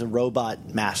 he's a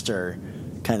robot master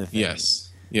kind of thing.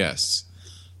 Yes.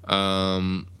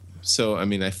 So, I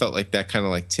mean, I felt like that kind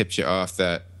of like tipped you off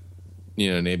that,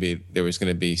 you know, maybe there was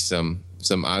going to be some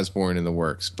Osborn in the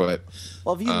works. But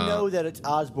well, if you know that it's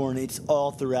Osborn, it's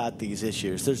all throughout these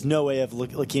issues. There's no way of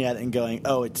looking at it and going,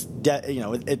 oh, it's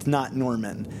it's not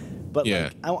Norman. But yeah.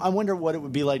 like, I wonder what it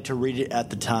would be like to read it at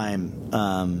the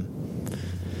time.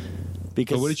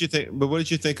 Because what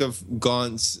did you think of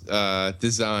Gaunt's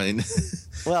design?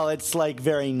 Well, it's like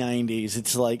very 90s.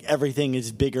 It's like everything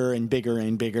is bigger and bigger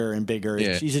and bigger and bigger.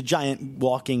 Yeah. He's a giant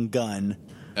walking gun.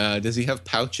 Does he have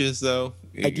pouches though?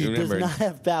 He does not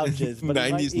have pouches, but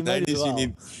 90s, he might as well.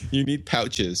 you need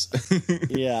pouches.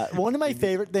 Yeah, one of my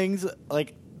favorite things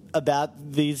like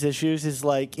about these issues is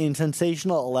like in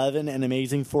Sensational 11 and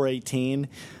Amazing 418,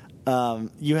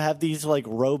 you have these like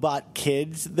robot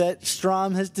kids that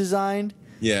Strom has designed.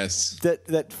 Yes.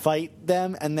 That fight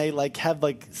them, and they like have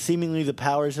like seemingly the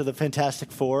powers of the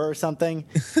Fantastic Four or something.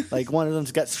 Like one of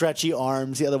them's got stretchy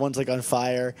arms, the other one's like on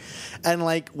fire, and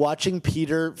like watching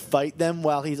Peter fight them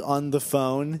while he's on the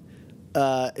phone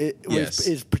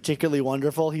is particularly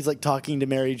wonderful. He's like talking to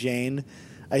Mary Jane,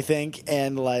 I think,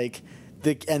 and like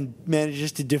and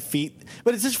manages to defeat.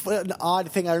 But it's just an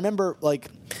odd thing. I remember like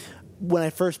when I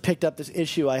first picked up this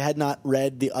issue, I had not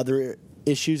read the other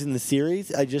issues in the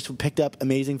series. I just picked up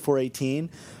Amazing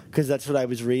 418 because that's what I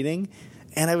was reading,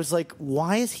 and I was like,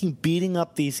 why is he beating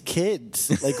up these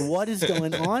kids? Like, what is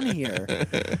going on here?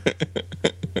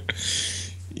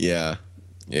 Yeah,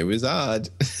 it was odd.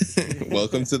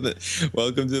 welcome to the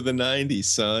 90s,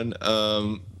 son.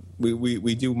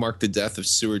 We do mark the death of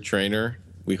Stuart Traynor.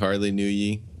 We hardly knew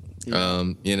ye.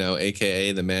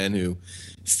 AKA the man who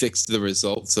fixed the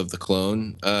results of the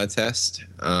clone test.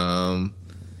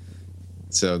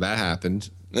 So that happened.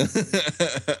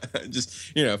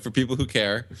 Just for people who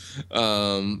care.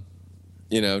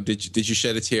 Did you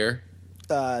shed a tear?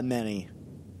 Many.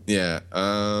 Yeah.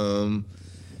 And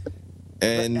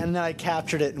then I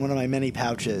captured it in one of my many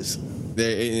pouches.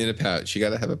 There in a pouch. You got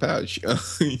to have a pouch.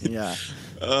 Yeah.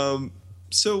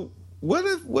 So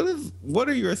what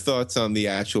are your thoughts on the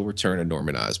actual return of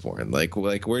Norman Osborn? Like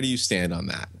where do you stand on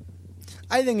that?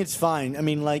 I think it's fine. I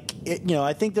mean, I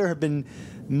think there have been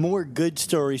more good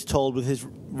stories told with his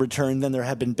return than there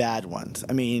have been bad ones.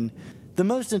 I mean, the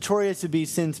most notorious would be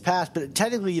Sins Past, but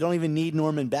technically you don't even need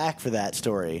Norman back for that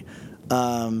story.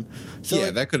 All the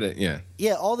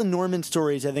Norman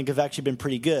stories I think have actually been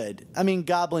pretty good. I mean,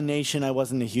 Goblin Nation I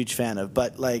wasn't a huge fan of,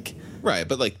 but right,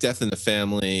 but like Death in the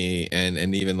Family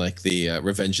and even like the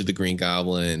Revenge of the Green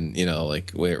Goblin,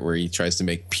 where he tries to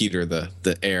make Peter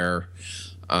the heir.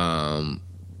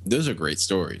 Those are great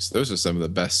stories. Those are some of the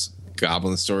best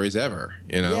Goblin stories ever.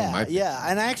 And I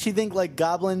actually think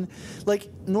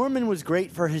Norman was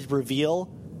great for his reveal,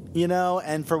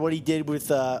 and for what he did with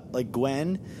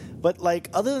Gwen. But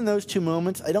other than those two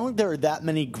moments, I don't think there are that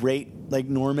many great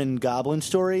Norman Goblin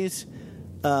stories.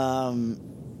 Before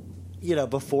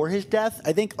his death,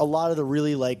 I think a lot of the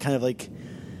really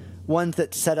ones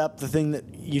that set up the thing that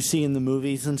you see in the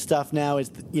movies and stuff now is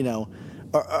in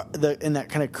that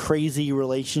kind of crazy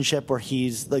relationship where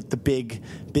he's the big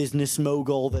business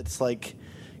mogul that's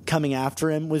coming after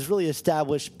him was really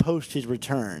established post his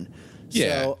return.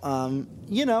 Yeah. So I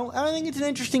think it's an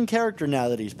interesting character now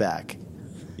that he's back.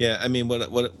 Yeah, I mean, what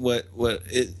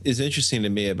is interesting to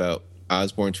me about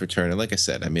Osborn's return, and like I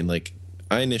said, I mean,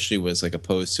 I initially was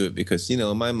opposed to it because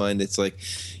in my mind it's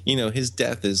his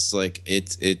death is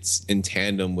it's in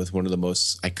tandem with one of the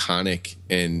most iconic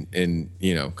and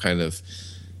kind of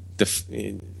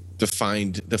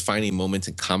defining moments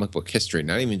in comic book history,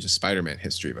 not even just Spider-Man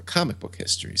history, but comic book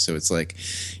history. So it's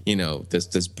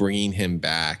does bringing him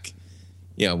back,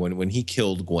 when he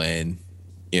killed Gwen.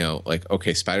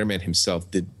 Okay, Spider-Man himself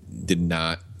did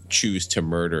not choose to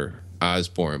murder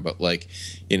Osborn, but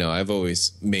I've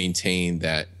always maintained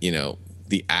that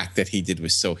the act that he did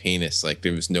was so heinous,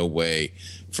 there was no way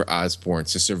for Osborn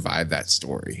to survive that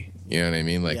story. You know what I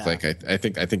mean? I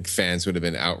think fans would have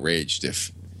been outraged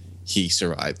if he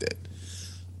survived it.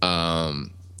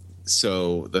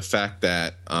 So the fact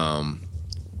that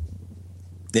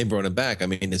they brought him back, I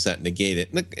mean, does that negate it?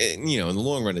 In the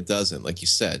long run, it doesn't, like you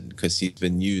said, because he's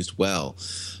been used well.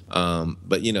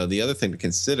 But, the other thing to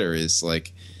consider is, I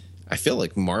feel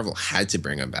like Marvel had to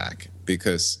bring him back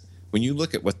because when you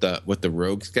look at what the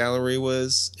Rogues Gallery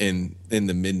was in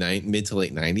the mid to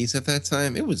late 90s at that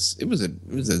time, it was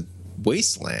a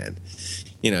wasteland.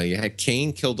 You had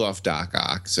Kane killed off Doc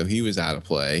Ock, so he was out of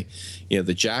play.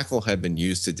 The Jackal had been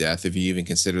used to death, if you even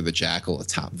consider the Jackal a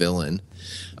top villain.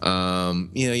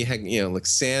 You had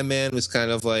Sandman was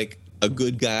kind of a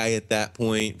good guy at that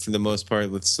point for the most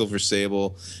part with Silver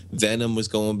Sable. Venom was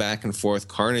going back and forth.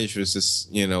 Carnage was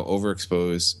just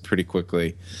overexposed pretty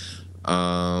quickly.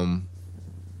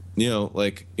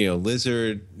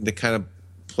 Lizard, they kind of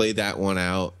played that one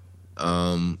out.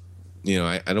 I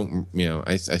don't,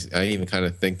 I even kind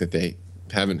of think that they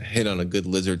haven't hit on a good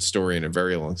Lizard story in a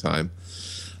very long time.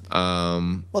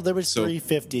 Well, there was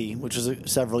 350, which was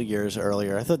several years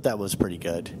earlier. I thought that was pretty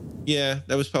good. Yeah,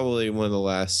 that was probably one of the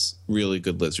last really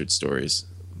good Lizard stories.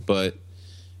 But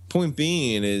point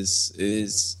being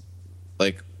is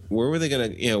where were they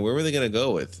gonna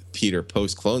go with Peter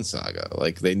post Clone Saga?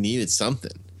 They needed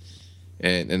something.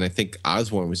 And I think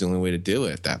Osborn was the only way to do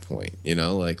it at that point.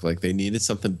 They needed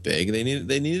something big. They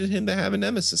needed him to have a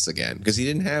nemesis again because he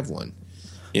didn't have one.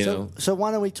 So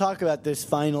why don't we talk about this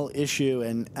final issue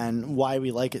and why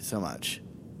we like it so much?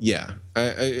 Yeah,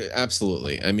 I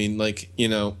absolutely. I mean,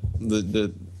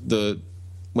 the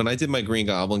when I did my Green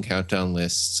Goblin countdown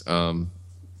lists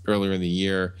earlier in the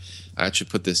year, I actually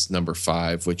put this number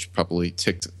 5, which probably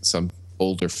ticked some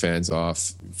older fans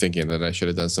off, thinking that I should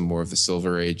have done some more of the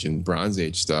Silver Age and Bronze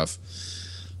Age stuff.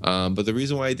 But the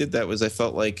reason why I did that was I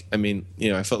felt like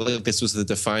this was the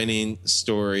defining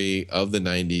story of the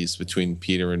 90s between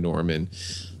Peter and Norman.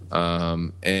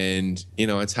 And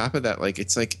on top of that,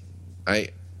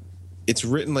 it's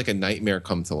written like a nightmare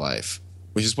come to life.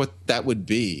 which is what that would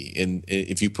be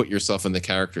if you put yourself in the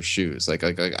character's shoes.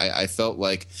 I felt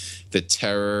like the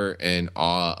terror and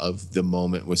awe of the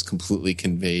moment was completely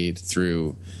conveyed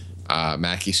through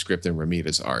Mackie's script and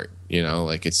Romita's art.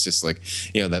 Like it's just like,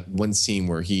 that one scene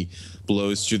where he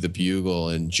blows through the bugle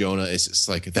and Jonah is just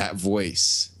like that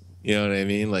voice. You know what I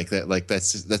mean? Like that. Like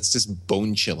that's just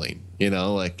bone chilling.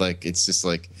 Like it's just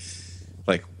like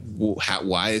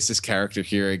why is this character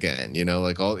here again?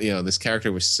 This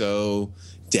character was so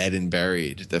dead and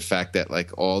buried. The fact that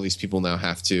like all these people now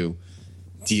have to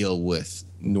deal with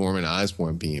Norman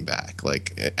Osborn being back,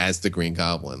 like as the Green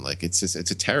Goblin, like it's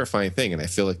a terrifying thing, and I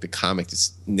feel like the comic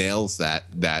just nails that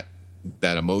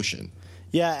emotion.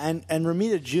 Yeah, and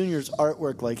Romita Jr.'s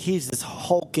artwork, like he's this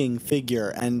hulking figure,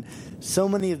 and so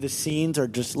many of the scenes are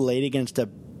just laid against a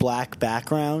black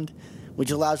background,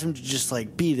 which allows him to just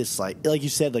like be this like you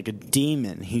said, like a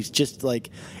demon. He's just like,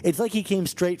 it's like he came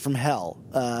straight from hell.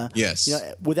 Yes,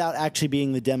 without actually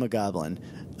being the Demogoblin.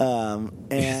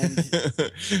 And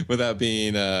without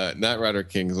being not Roderick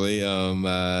Kingsley,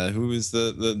 who was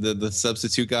the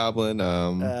substitute goblin?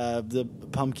 The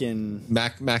pumpkin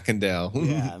Macandale.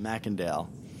 Yeah, Macandale.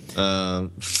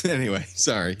 Anyway,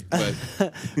 sorry, but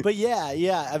but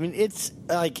yeah. I mean, it's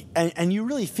like, and you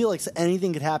really feel like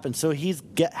anything could happen. So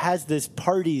has this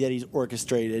party that he's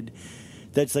orchestrated.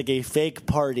 That's like a fake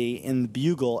party in the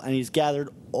Bugle, and he's gathered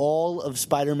all of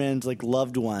Spider-Man's like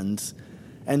loved ones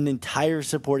and the entire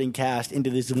supporting cast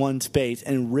into this one space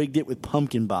and rigged it with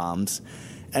pumpkin bombs.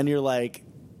 And you're like,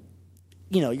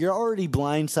 you're already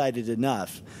blindsided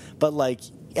enough, but like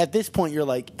at this point you're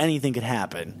like, anything could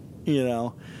happen,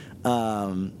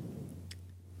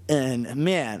 and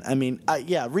man, I mean,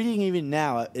 reading even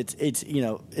now, it's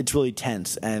really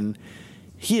tense, and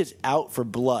he is out for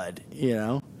blood,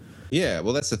 Yeah,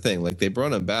 well, that's the thing. Like they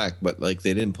brought him back, but like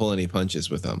they didn't pull any punches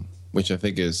with him, which I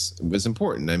think was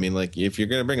important. I mean, like if you're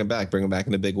gonna bring him back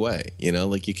in a big way.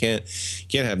 Like you can't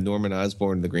have Norman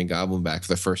Osborn and the Green Goblin back for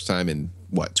the first time in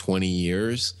 20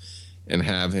 years, and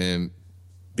have him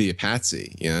be a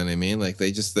patsy. You know what I mean? Like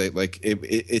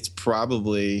it's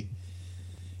probably,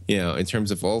 in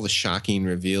terms of all the shocking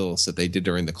reveals that they did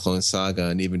during the Clone Saga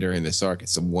and even during this arc,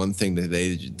 it's the one thing that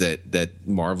that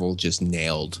Marvel just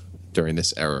nailed during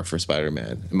this era for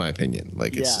Spider-Man, in my opinion.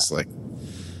 Like it's just like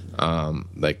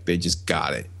they just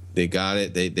got it. They got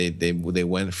it. They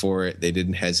went for it. They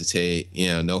didn't hesitate.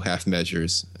 No half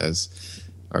measures, as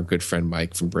our good friend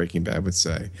Mike from Breaking Bad would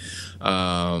say.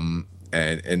 And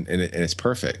it's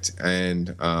perfect.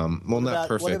 And not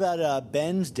perfect. What about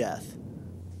Ben's death?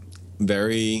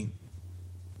 Very,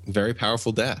 very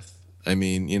powerful death. I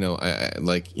mean,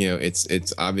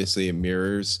 it's obviously it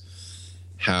mirrors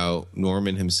how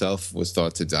Norman himself was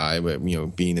thought to die, but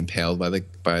being impaled by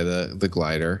the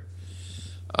glider.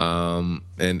 And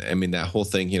I mean that whole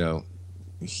thing.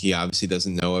 He obviously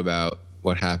doesn't know about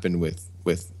what happened with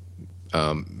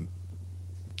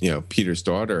Peter's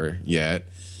daughter yet.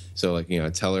 So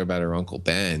tell her about her Uncle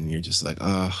Ben. You're just like,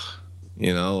 oh,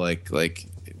 he's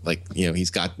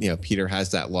got Peter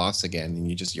has that loss again,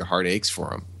 and your heart aches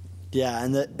for him. Yeah,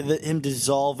 and him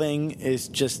dissolving is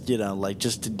just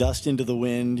just dust into the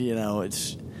wind.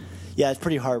 It's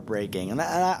pretty heartbreaking, and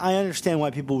I understand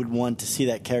why people would want to see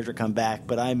that character come back,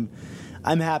 but I'm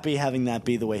happy having that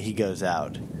be the way he goes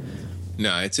out.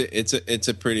 No, it's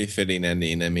a pretty fitting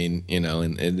ending. I mean,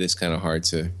 and it is kind of hard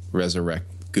to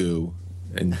resurrect goo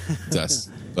and dust,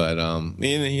 but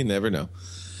you never know.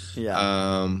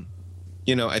 Yeah.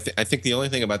 I think the only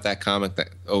thing about that comic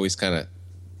that always kind of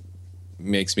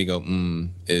makes me go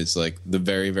is like the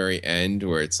very, very end,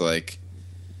 where it's like,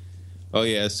 oh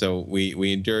yeah, so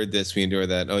we endured this, we endured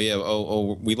that. Oh yeah,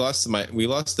 we lost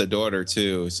the daughter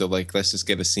too. So like, let's just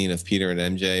get a scene of Peter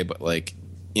and MJ. But like,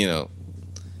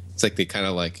 it's like they kind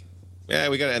of like, yeah,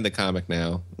 we got to end the comic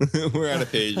now. We're out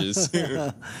of pages.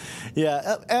 Yeah,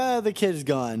 the kid's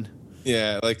gone.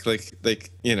 Yeah, like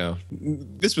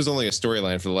this was only a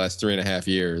storyline for the last 3.5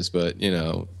 years, but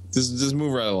just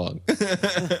move right along.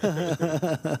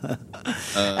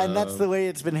 And that's the way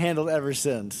it's been handled ever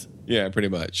since. Yeah, pretty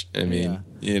much. I mean,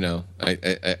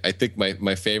 I think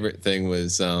my favorite thing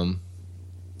was when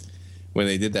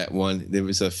they did that one. There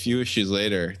was a few issues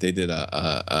later. They did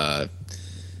a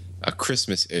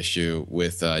Christmas issue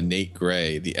with Nate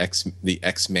Gray, the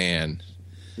X-Man.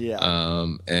 Yeah.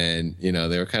 And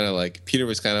they were kind of like, Peter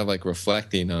was kind of like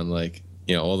reflecting on like,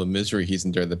 all the misery he's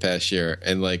endured the past year,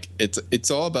 and like it's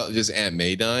all about just Aunt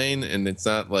May dying, and it's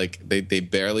not like they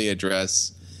barely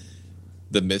address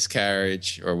the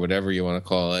miscarriage or whatever you want to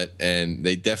call it, and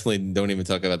they definitely don't even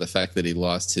talk about the fact that he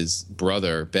lost his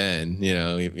brother Ben,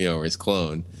 or his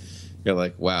clone. You're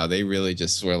like, wow, they really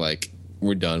just were like,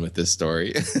 we're done with this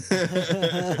story.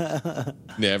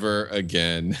 Never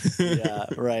again. Yeah,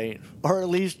 right. Or at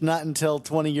least not until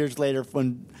 20 years later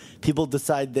when people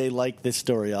decide they like this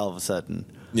story all of a sudden.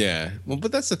 Yeah. Well,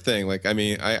 but that's the thing. Like, I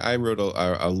mean, I wrote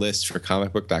a list for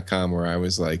comicbook.com where I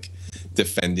was like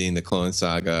defending the Clone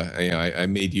Saga. You know, I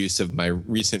made use of my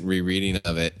recent rereading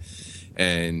of it.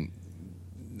 And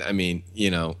I mean,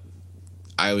 you know,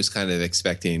 I was kind of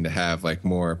expecting to have like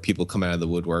more people come out of the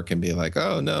woodwork and be like,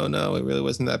 "Oh no, it really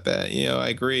wasn't that bad." You know, I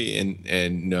agree,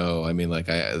 and no, I mean,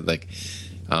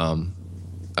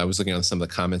 I was looking on some of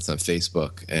the comments on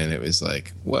Facebook, and it was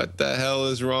like, "What the hell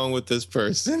is wrong with this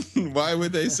person? Why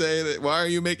would they say that? Why are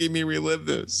you making me relive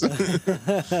this?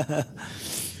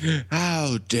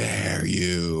 How dare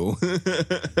you?"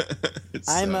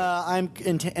 I'm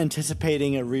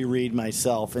anticipating a reread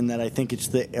myself, in that I think it's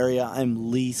the area I'm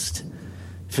least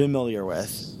familiar with.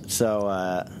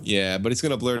 So yeah, but it's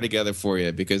gonna blur together for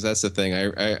you, because that's the thing.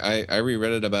 I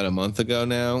reread it about a month ago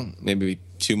now, maybe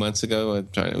 2 months ago,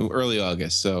 early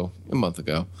August, so a month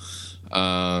ago,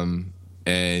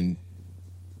 and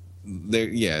there,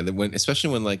 yeah,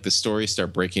 especially when like the stories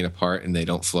start breaking apart and they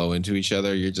don't flow into each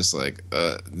other, you're just like,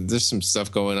 there's some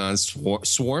stuff going on.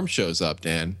 Swarm shows up,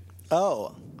 Dan.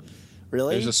 oh,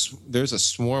 really? There's a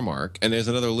swarm arc, and there's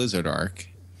another lizard arc,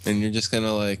 and you're just kind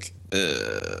of like,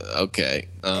 okay.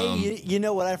 Hey, you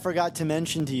know what I forgot to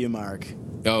mention to you, Mark?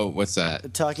 Oh, what's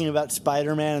that? Talking about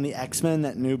Spider-Man and the X-Men,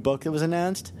 that new book that was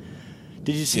announced.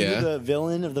 Did you see who the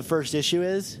villain of the first issue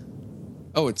is?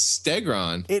 Oh, it's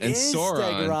Stegron It and is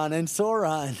Sauron. Stegron and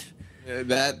Sauron.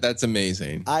 That's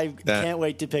amazing. I can't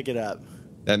wait to pick it up.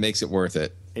 That makes it worth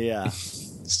it. Yeah.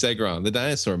 Stegron, the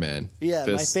dinosaur man. Yeah,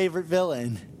 my favorite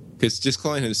villain. Because just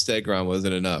calling him Stegron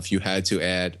wasn't enough. You had to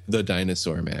add the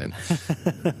dinosaur man.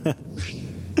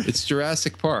 It's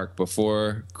Jurassic Park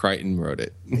before Crichton wrote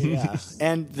it. Yeah,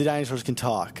 and the dinosaurs can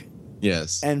talk.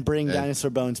 Yes. And bring dinosaur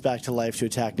bones back to life to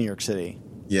attack New York City.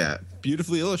 Yeah,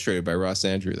 beautifully illustrated by Ross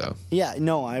Andrew, though. Yeah,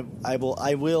 no, I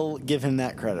will give him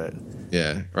that credit.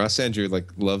 Yeah, Ross Andrew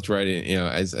loved writing. You know,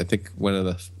 as I think one of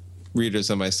the readers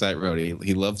on my site wrote,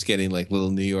 he loved getting like little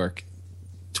New York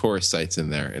tourist sites in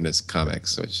there in his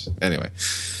comics. Which anyway,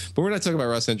 but we're not talking about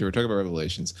Ross Andrew. We're talking about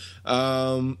Revelations.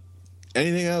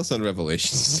 Anything else on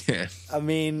Revelations? Yeah. I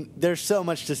mean, there's so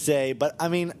much to say, but I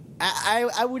mean,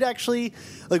 I would actually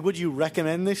like. Would you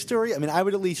recommend this story? I mean, I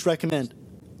would at least recommend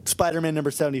Spider-Man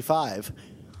number 75.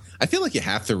 I feel like you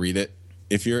have to read it.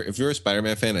 If you're a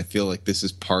Spider-Man fan, I feel like this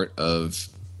is part of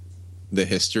the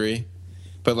history.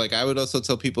 But like, I would also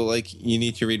tell people like, you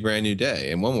need to read Brand New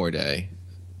Day and One More Day.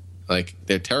 Like,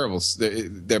 they're terrible.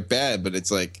 They're bad, but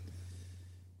it's like,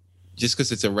 just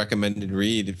because it's a recommended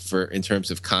read in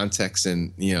terms of context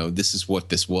and, you know, this is what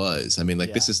this was. I mean,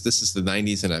 like, this is the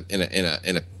 90s in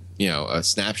a you know, a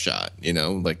snapshot. You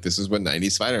know, like, this is what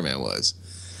 90s Spider-Man was.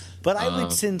 But I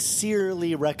would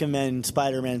sincerely recommend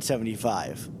Spider-Man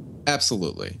 75.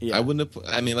 Absolutely. Yeah. I wouldn't have.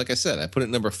 I mean, like I said, I put it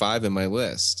number 5 in my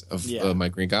list of my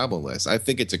Green Goblin list. I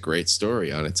think it's a great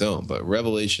story on its own, but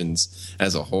Revelations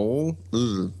as a whole.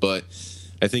 But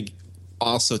I think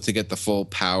also to get the full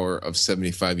power of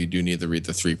 75, you do need to read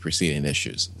the 3 preceding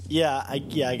issues. Yeah, I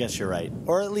guess you're right,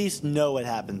 or at least know what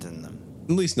happens in them.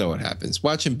 At least know what happens.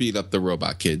 Watch him beat up the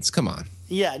robot kids. Come on.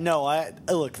 Yeah, no,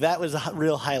 look, that was a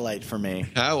real highlight for me.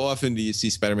 How often do you see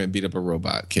Spider-Man beat up a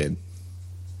robot kid?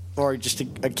 Or just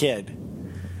a kid.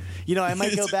 You know, I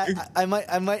might go back. I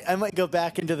might go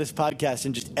back into this podcast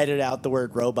and just edit out the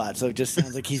word robot, so it just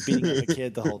sounds like he's beating up a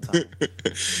kid the whole time.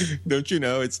 Don't you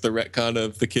know it's the retcon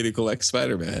of The Kid Who Collects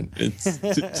Spider-Man?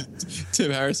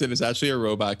 Tim Harrison is actually a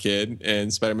robot kid,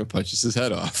 and Spider-Man punches his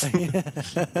head off.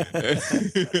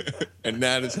 And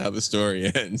that is how the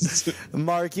story ends.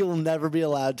 Mark, you will never be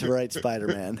allowed to write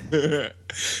Spider-Man.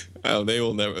 Oh, they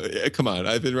will never. Come on.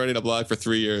 I've been running a blog for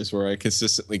 3 years where I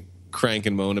consistently crank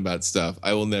and moan about stuff.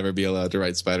 I will never be allowed to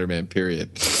write Spider-Man,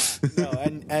 period. No,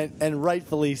 and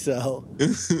rightfully so.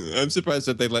 I'm surprised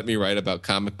that they let me write about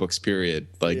comic books, period.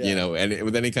 Like, you know, and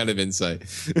with any kind of insight.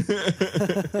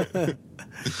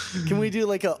 Can we do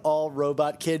like an all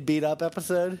robot kid beat up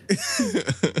episode?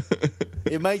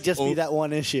 It might just be that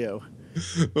one issue.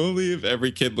 Only if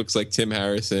every kid looks like Tim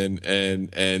Harrison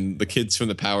and the kids from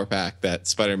the Power Pack that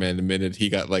Spider-Man admitted he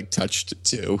got like touched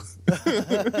to.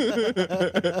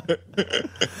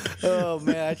 Oh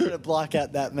man, I should have blocked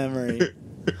out that memory.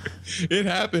 It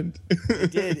happened.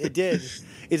 It did.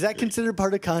 Is that considered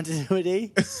part of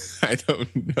continuity? I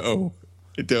don't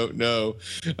know.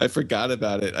 I forgot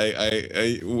about it.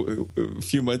 A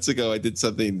few months ago, I did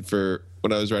something for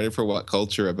when I was writing for What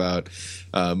Culture about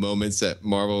moments that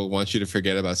Marvel wants you to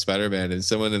forget about Spider-Man, and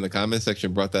someone in the comment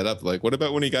section brought that up. Like, what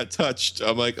about when he got touched?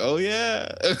 I'm like, oh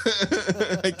yeah,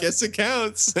 I guess it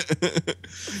counts.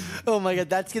 Oh my God,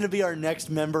 that's gonna be our next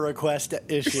member request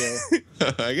issue.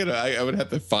 I would have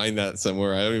to find that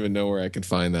somewhere. I don't even know where I could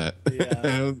find that.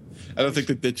 Yeah. I don't think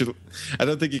you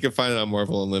can find it on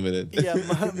Marvel Unlimited. Yeah,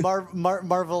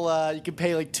 Marvel. You can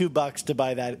pay like $2 to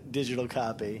buy that digital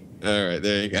copy. All right,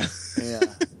 there you go. Yeah.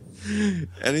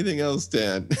 Anything else,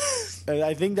 Dan?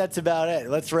 I think that's about it.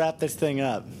 Let's wrap this thing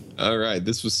up. All right,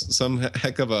 this was some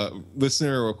heck of a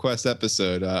listener request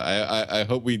episode. I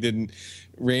hope we didn't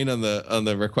rain on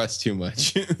the request too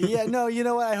much. Yeah, no, you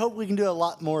know what? I hope we can do a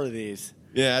lot more of these.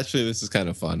 Yeah, actually, this is kind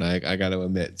of fun. I got to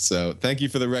admit. So thank you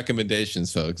for the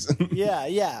recommendations, folks.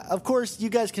 Yeah. Of course, you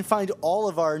guys can find all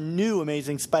of our new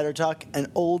Amazing Spider Talk and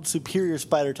old Superior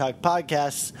Spider Talk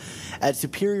podcasts at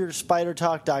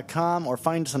superiorspidertalk.com or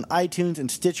find us on iTunes and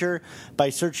Stitcher by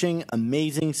searching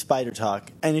Amazing Spider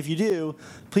Talk. And if you do,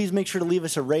 please make sure to leave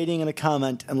us a rating and a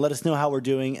comment and let us know how we're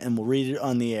doing, and we'll read it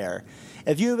on the air.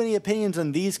 If you have any opinions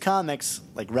on these comics,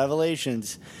 like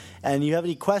Revelations, and you have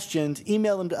any questions,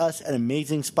 email them to us at email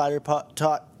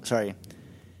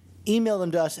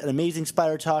them to us at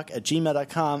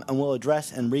amazingspidertalk@gmail.com, and we'll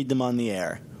address and read them on the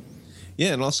air.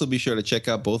 Yeah, and also be sure to check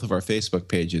out both of our Facebook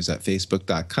pages at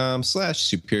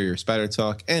facebook.com/Superior Spider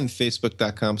Talk and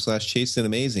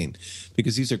facebook.com/ChasenAmazing,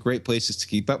 because these are great places to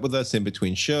keep up with us in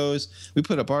between shows. We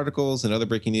put up articles and other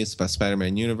breaking news about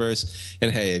Spider-Man universe.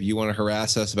 And hey, if you want to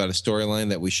harass us about a storyline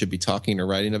that we should be talking or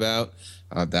writing about,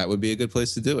 that would be a good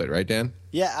place to do it, right, Dan?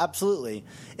 Yeah, absolutely.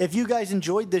 If you guys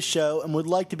enjoyed this show and would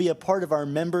like to be a part of our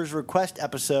members request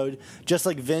episode, just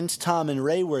like Vince, Tom, and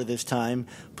Ray were this time,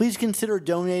 please consider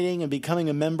donating and becoming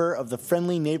a member of the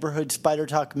Friendly Neighborhood Spider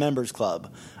Talk Members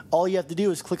Club. All you have to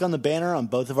do is click on the banner on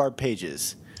both of our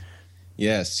pages.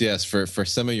 Yes. For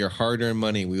some of your hard-earned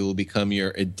money, we will become your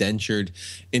indentured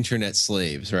internet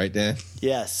slaves, right, Dan?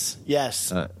 Yes.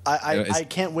 I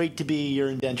can't wait to be your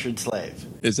indentured slave.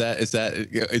 Is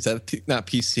that not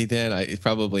PC, Dan?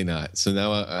 Probably not. So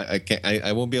now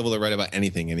I won't be able to write about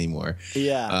anything anymore.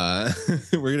 Yeah.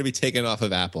 We're gonna be taken off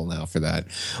of Apple now for that.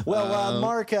 Well,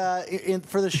 Mark,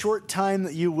 for the short time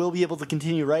that you will be able to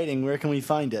continue writing, where can we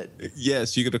find it?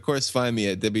 Yes, you could of course find me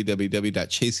at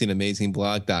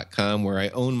www.chasingamazingblog.com, where I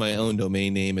own my own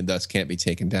domain name and thus can't be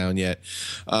taken down yet.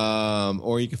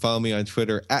 Or you can follow me on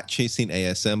Twitter at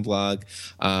ChasingASMblog,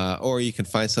 or you can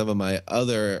find some of my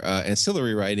other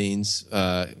ancillary writings.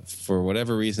 For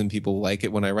whatever reason, people like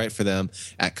it when I write for them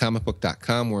at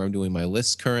comicbook.com, where I'm doing my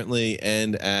lists currently,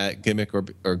 and at Gimmick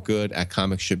or Good at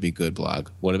Comics Should Be Good blog.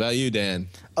 What about you, Dan?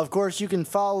 Of course, you can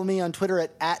follow me on Twitter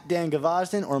at Dan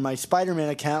Gavosden, or my Spider-Man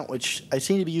account, which I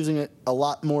seem to be using it a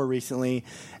lot more recently,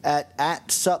 at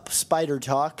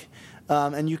SupSpiderTalk.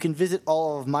 And you can visit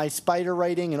all of my spider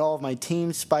writing and all of my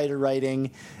team's spider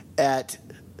writing at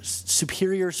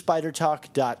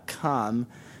superiorspidertalk.com.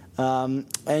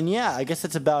 And yeah, I guess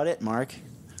that's about it, Mark.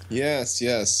 Yes.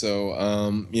 So,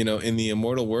 in the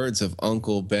immortal words of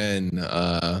Uncle Ben,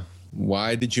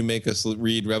 why did you make us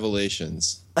read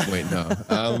Revelations? Wait, no.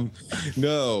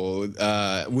 No.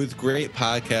 With great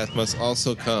podcast must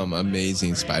also come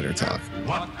amazing spider talk.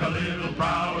 Walk a little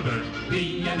prouder,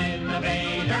 be an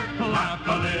innovator, laugh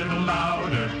a little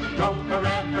louder, go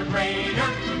forever greater.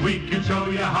 We can show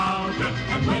you how to,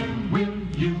 and when will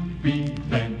you be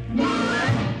then?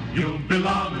 You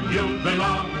belong to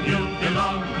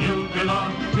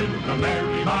the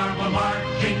Merry Marvel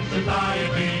Marching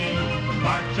Society.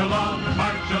 March along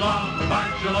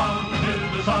to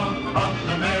the song of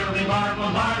the Merry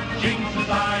Marvel Marching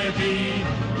Society.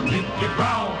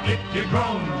 If you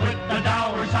groan with the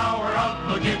dour, sour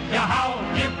outlook, if you howl,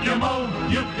 if you moan,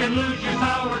 you can lose your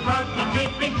sauerkraut from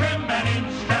keeping trim and in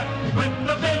step with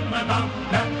the vim and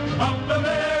outstep of the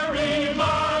Merry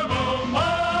Marvel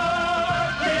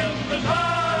Marching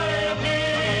Society.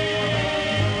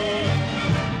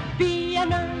 Be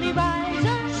an early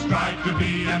riser, Strive to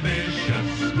be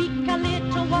ambitious, speak a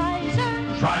little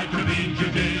wiser, try to be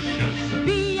judicious,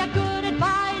 be a good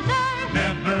advisor,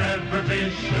 never ever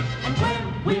vicious. and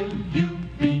when Will you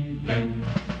be then?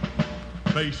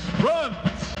 Base front.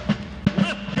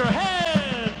 Lift your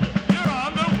head. You're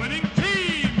on the winning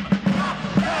team.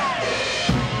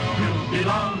 You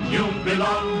belong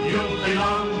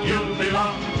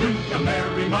to the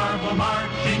Merry Marvel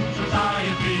Marching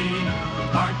Society.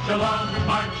 March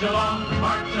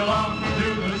along to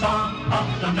the song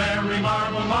of the Merry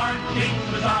Marvel Marching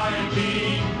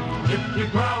Society. If you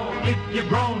growl, if you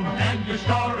groan,